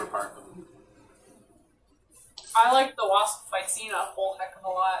least favorite part of the movie? I liked the Wasp fight scene a whole heck of a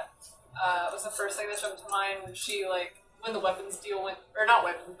lot. It was the first thing that jumped to mind when she, like, when the weapons deal went, or not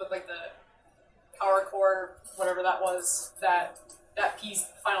weapons, but like the power core, whatever that was, that piece,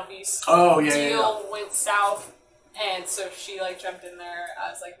 final piece. Oh, deal went south. And so she, like, jumped in there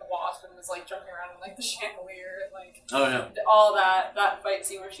as, like, the Wasp and was, like, jumping around in, like, the chandelier and, like... Oh, yeah. All that fight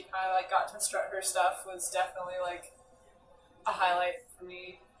scene where she kind of, like, got to strut her stuff was definitely, like, a highlight for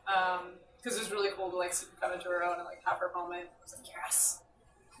me. because it was really cool to like see her come into her own and like have her moment. I was like, yes,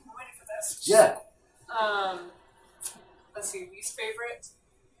 I'm ready for this. Yeah. Let's see, least favorite.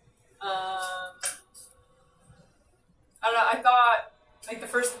 I don't know. I thought like the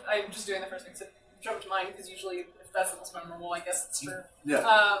first. I'm just doing the first thing to jump to mind because usually if that's the most memorable, I guess it's true.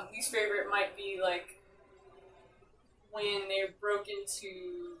 Yeah. Least favorite might be like when they broke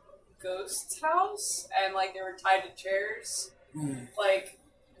into Ghost's house and like they were tied to chairs. Like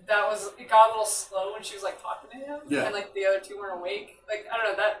that was it got a little slow when she was like talking to him, and like the other two weren't awake. Like I don't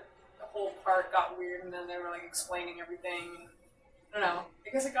know, that the whole part got weird, and then they were like explaining everything. I don't know. I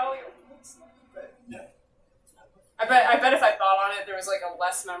guess it got like a little slow, but yeah. I bet if I thought on it, there was like a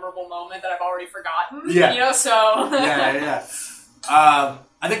less memorable moment that I've already forgotten. Yeah. You know, so yeah.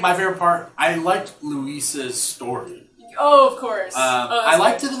 I think my favorite part, I liked Luis's story. Oh, of course. I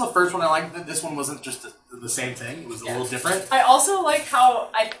liked it in the first one. I liked that this one wasn't just the same thing. It was a little different. I also like how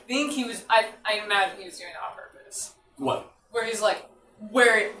I think he was. I imagine he was doing it on purpose. What? Where he's like,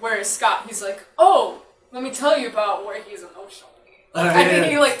 where is Scott? He's like, oh, let me tell you about where he's emotionally. I think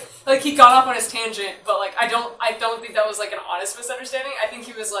he like he got off on his tangent, but like I don't think that was like an honest misunderstanding. I think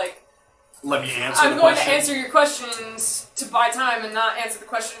he was like, let me answer. I'm going to answer your questions to buy time and not answer the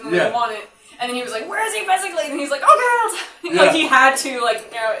question when you want it. And then he was like, where is he physically? And he's like, okay. Like he had to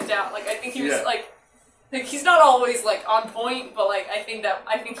like narrow it down. Like I think he was like he's not always like on point, but like I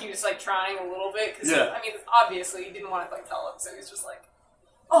think he was like trying a little bit because I mean obviously he didn't want to like tell him, so he's just like,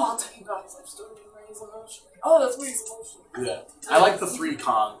 oh, I'll tell you about his life story where he's emotional. Oh, that's where he's emotional. Yeah, I like the three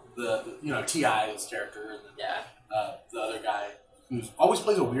Kong, the T.I.'s character, and then, the other guy who always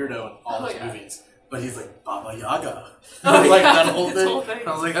plays a weirdo in all his movies, but he's like Baba Yaga, like that whole thing.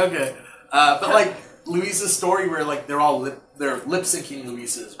 I was like, okay, but like Luis's story where like they're lip syncing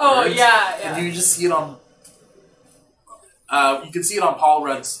Luis's words. Oh yeah. And you just see it on. You can see it on Paul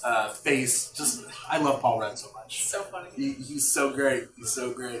Rudd's face. Just, I love Paul Rudd so much. So funny. He's so great. He's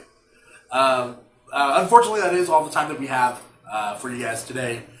so great. Unfortunately, that is all the time that we have for you guys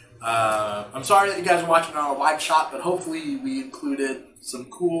today. I'm sorry that you guys are watching on a live shot, but hopefully we included some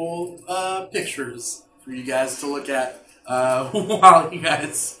cool pictures for you guys to look at while you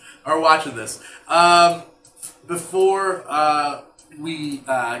guys are watching this. Before we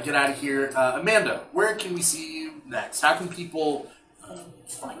get out of here, Amanda, where can we see you next? How can people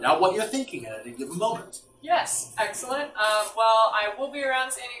find out what you're thinking at any given moment? Yes, excellent. Well, I will be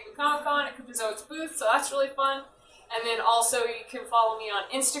around San Diego Comic-Con at Kupazoi's booth, so that's really fun. And then also you can follow me on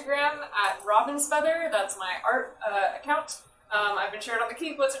Instagram at Robin's Feather. That's my art account. I've been shared on the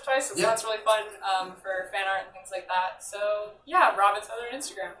KEEG once or twice, so that's really fun for fan art and things like that. So yeah, Robin's Feather on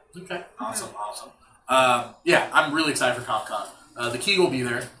Instagram. Okay, awesome. Yeah, I'm really excited for Comic-Con. The KEEG will be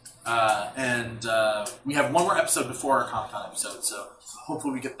there, and we have one more episode before our Comic-Con episode, so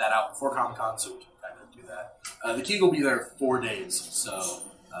hopefully we get that out before Comic-Con so we can kind of do that. The KEEG will be there 4 days, so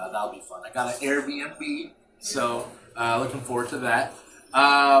that'll be fun. I got an Airbnb, so looking forward to that.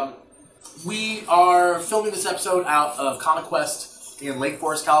 We are filming this episode out of Comic Quest in Lake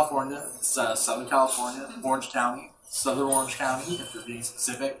Forest, California. It's Southern California, Orange County, Southern Orange County, if you're being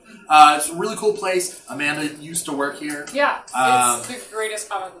specific. It's a really cool place. Amanda used to work here. Yeah, it's the greatest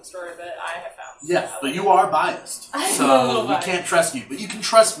comic book store that I have found. Yeah, but you are biased, so we can't trust you. But you can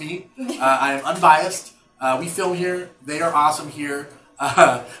trust me. I am unbiased. We film here. They are awesome here.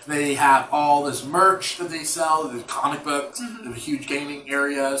 They have all this merch that they sell. There's comic books. There's a huge gaming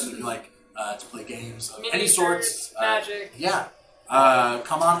area, so if you like to play games of any sorts. Magic. Yeah.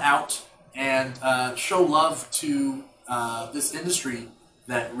 Come on out and show love to this industry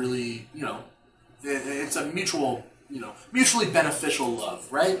that really, it's a mutually beneficial love,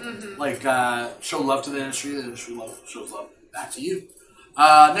 right? Like, show love to the industry shows love back to you.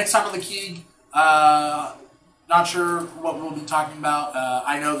 Next time on the KEEG, not sure what we'll be talking about.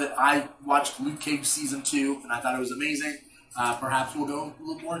 I know that I watched Luke Cage Season 2, and I thought it was amazing. Perhaps we'll go a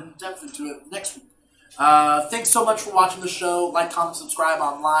little more in depth into it next week. Thanks so much for watching the show. Like, comment, subscribe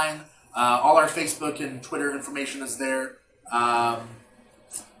online. All our Facebook and Twitter information is there. We're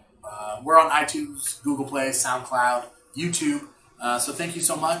on iTunes, Google Play, SoundCloud, YouTube. So thank you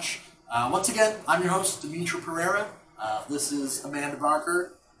so much. Once again, I'm your host, Dimitri Pereira. This is Amanda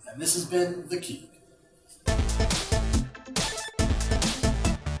Barker, and this has been The KEEG.